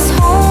just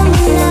hold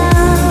me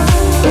now.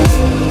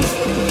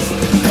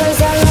 'Cause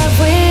our love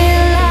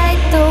will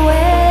light the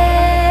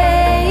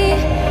way.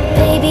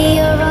 Baby,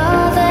 you're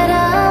all that I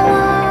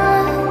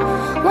want.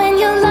 When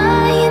you're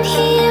lying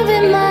here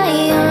in my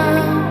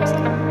arms,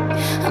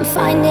 I'm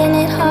finding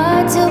it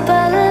hard to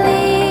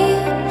believe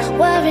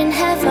we're in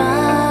heaven.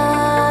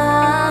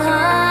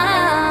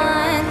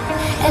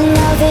 And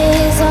love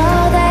is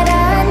all that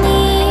I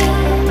need,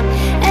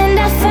 and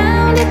I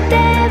found it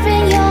there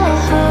in your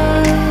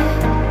heart.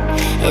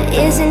 It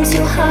isn't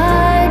too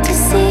hard to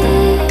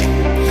see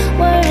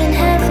we're in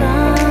heaven.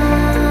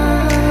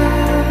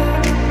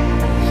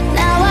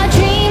 Now our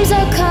dreams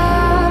are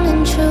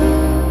coming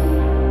true.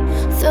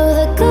 Through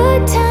the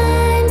good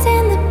times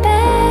and the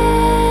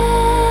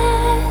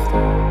bad,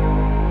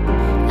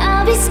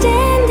 I'll be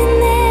standing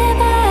there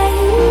by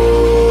you.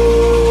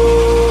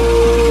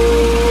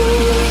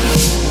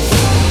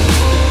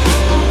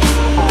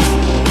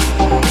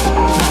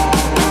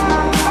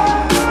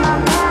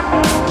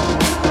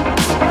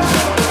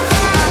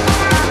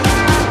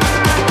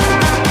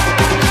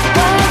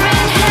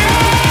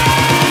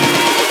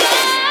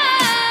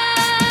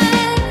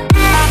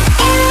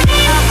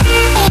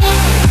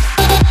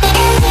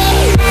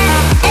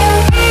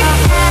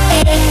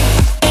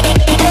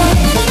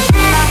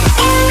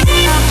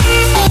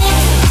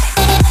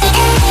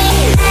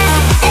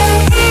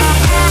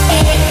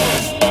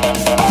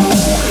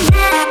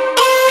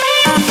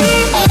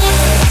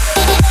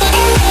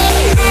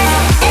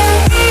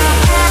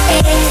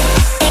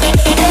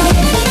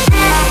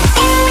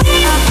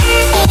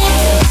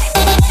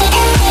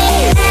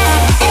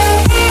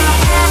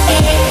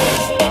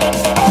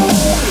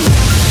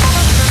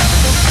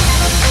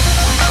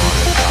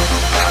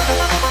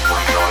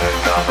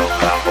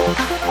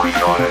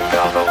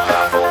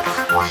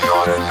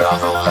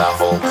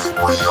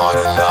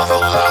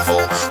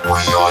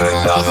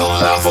 another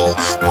level.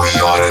 We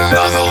on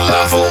another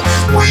level.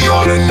 We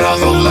on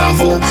another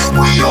level.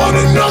 We on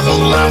another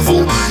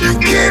level. You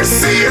can't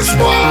see us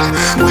why.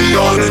 We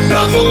on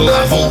another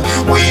level.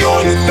 We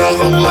on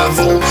another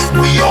level.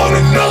 We on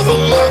another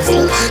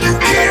level. You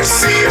can't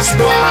see us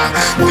why.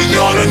 We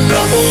on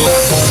another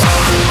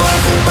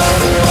level.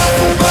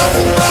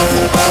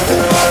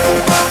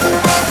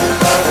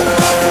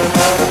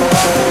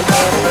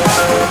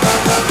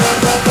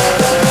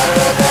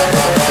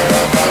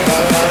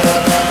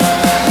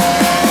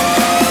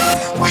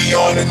 We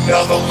on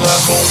another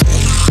level.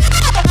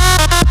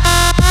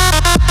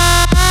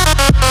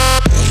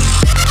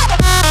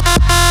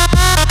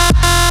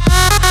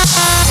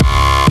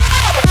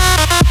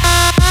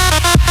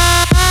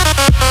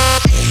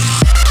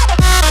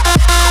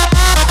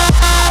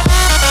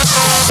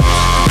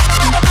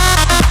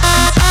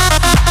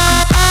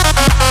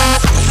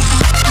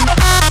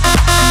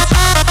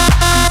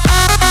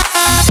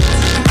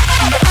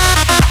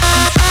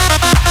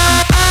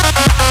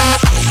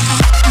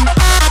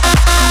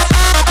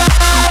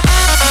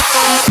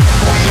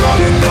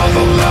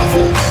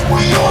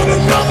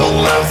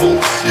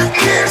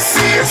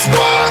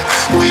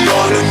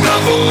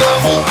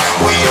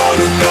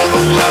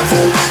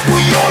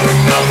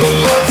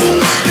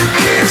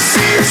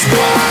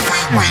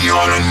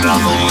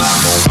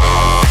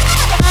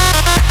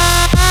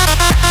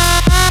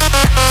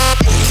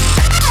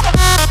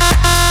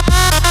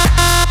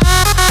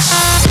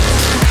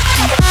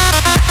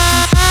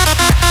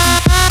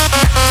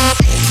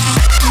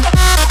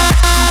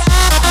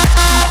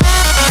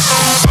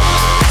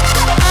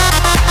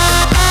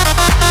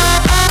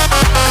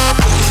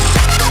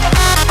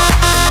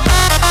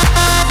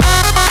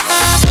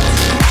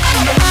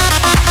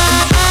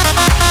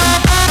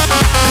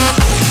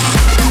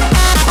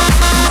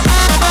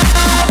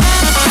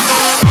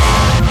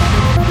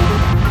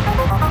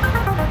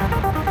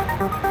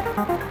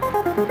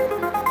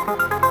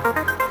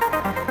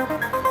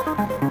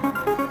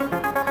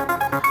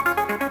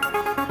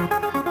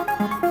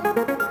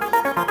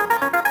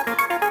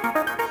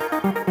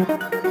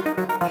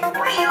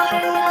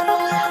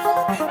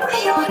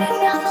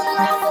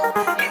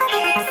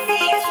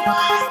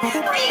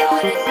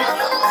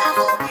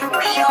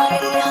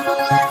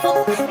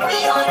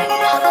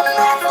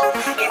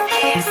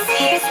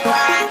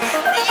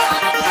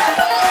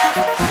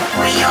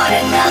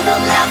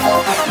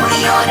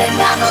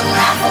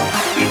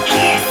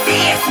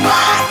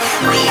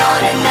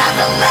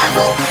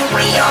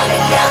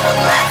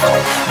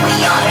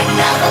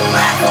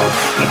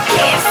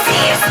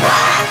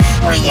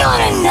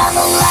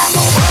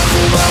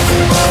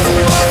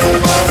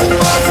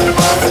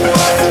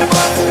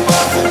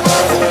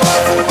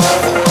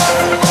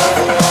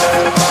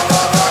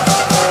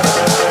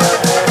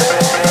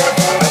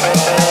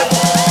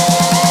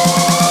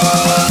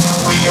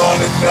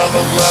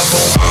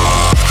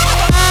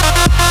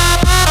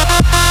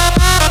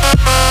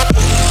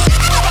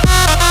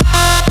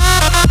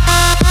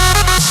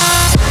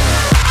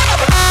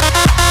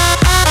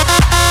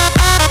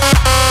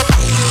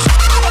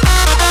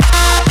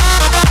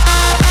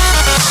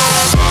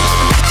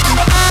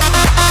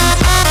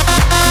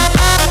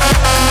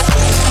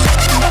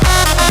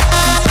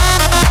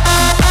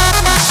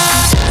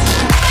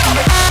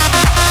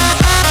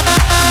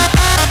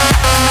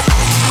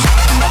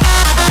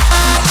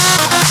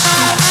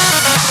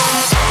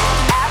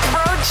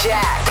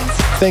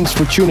 Thanks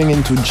for tuning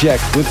in to Jack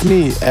with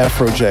me,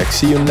 Afrojack.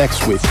 See you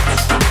next week.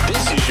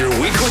 This is your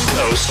weekly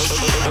dose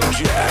of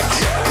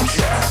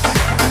Jack.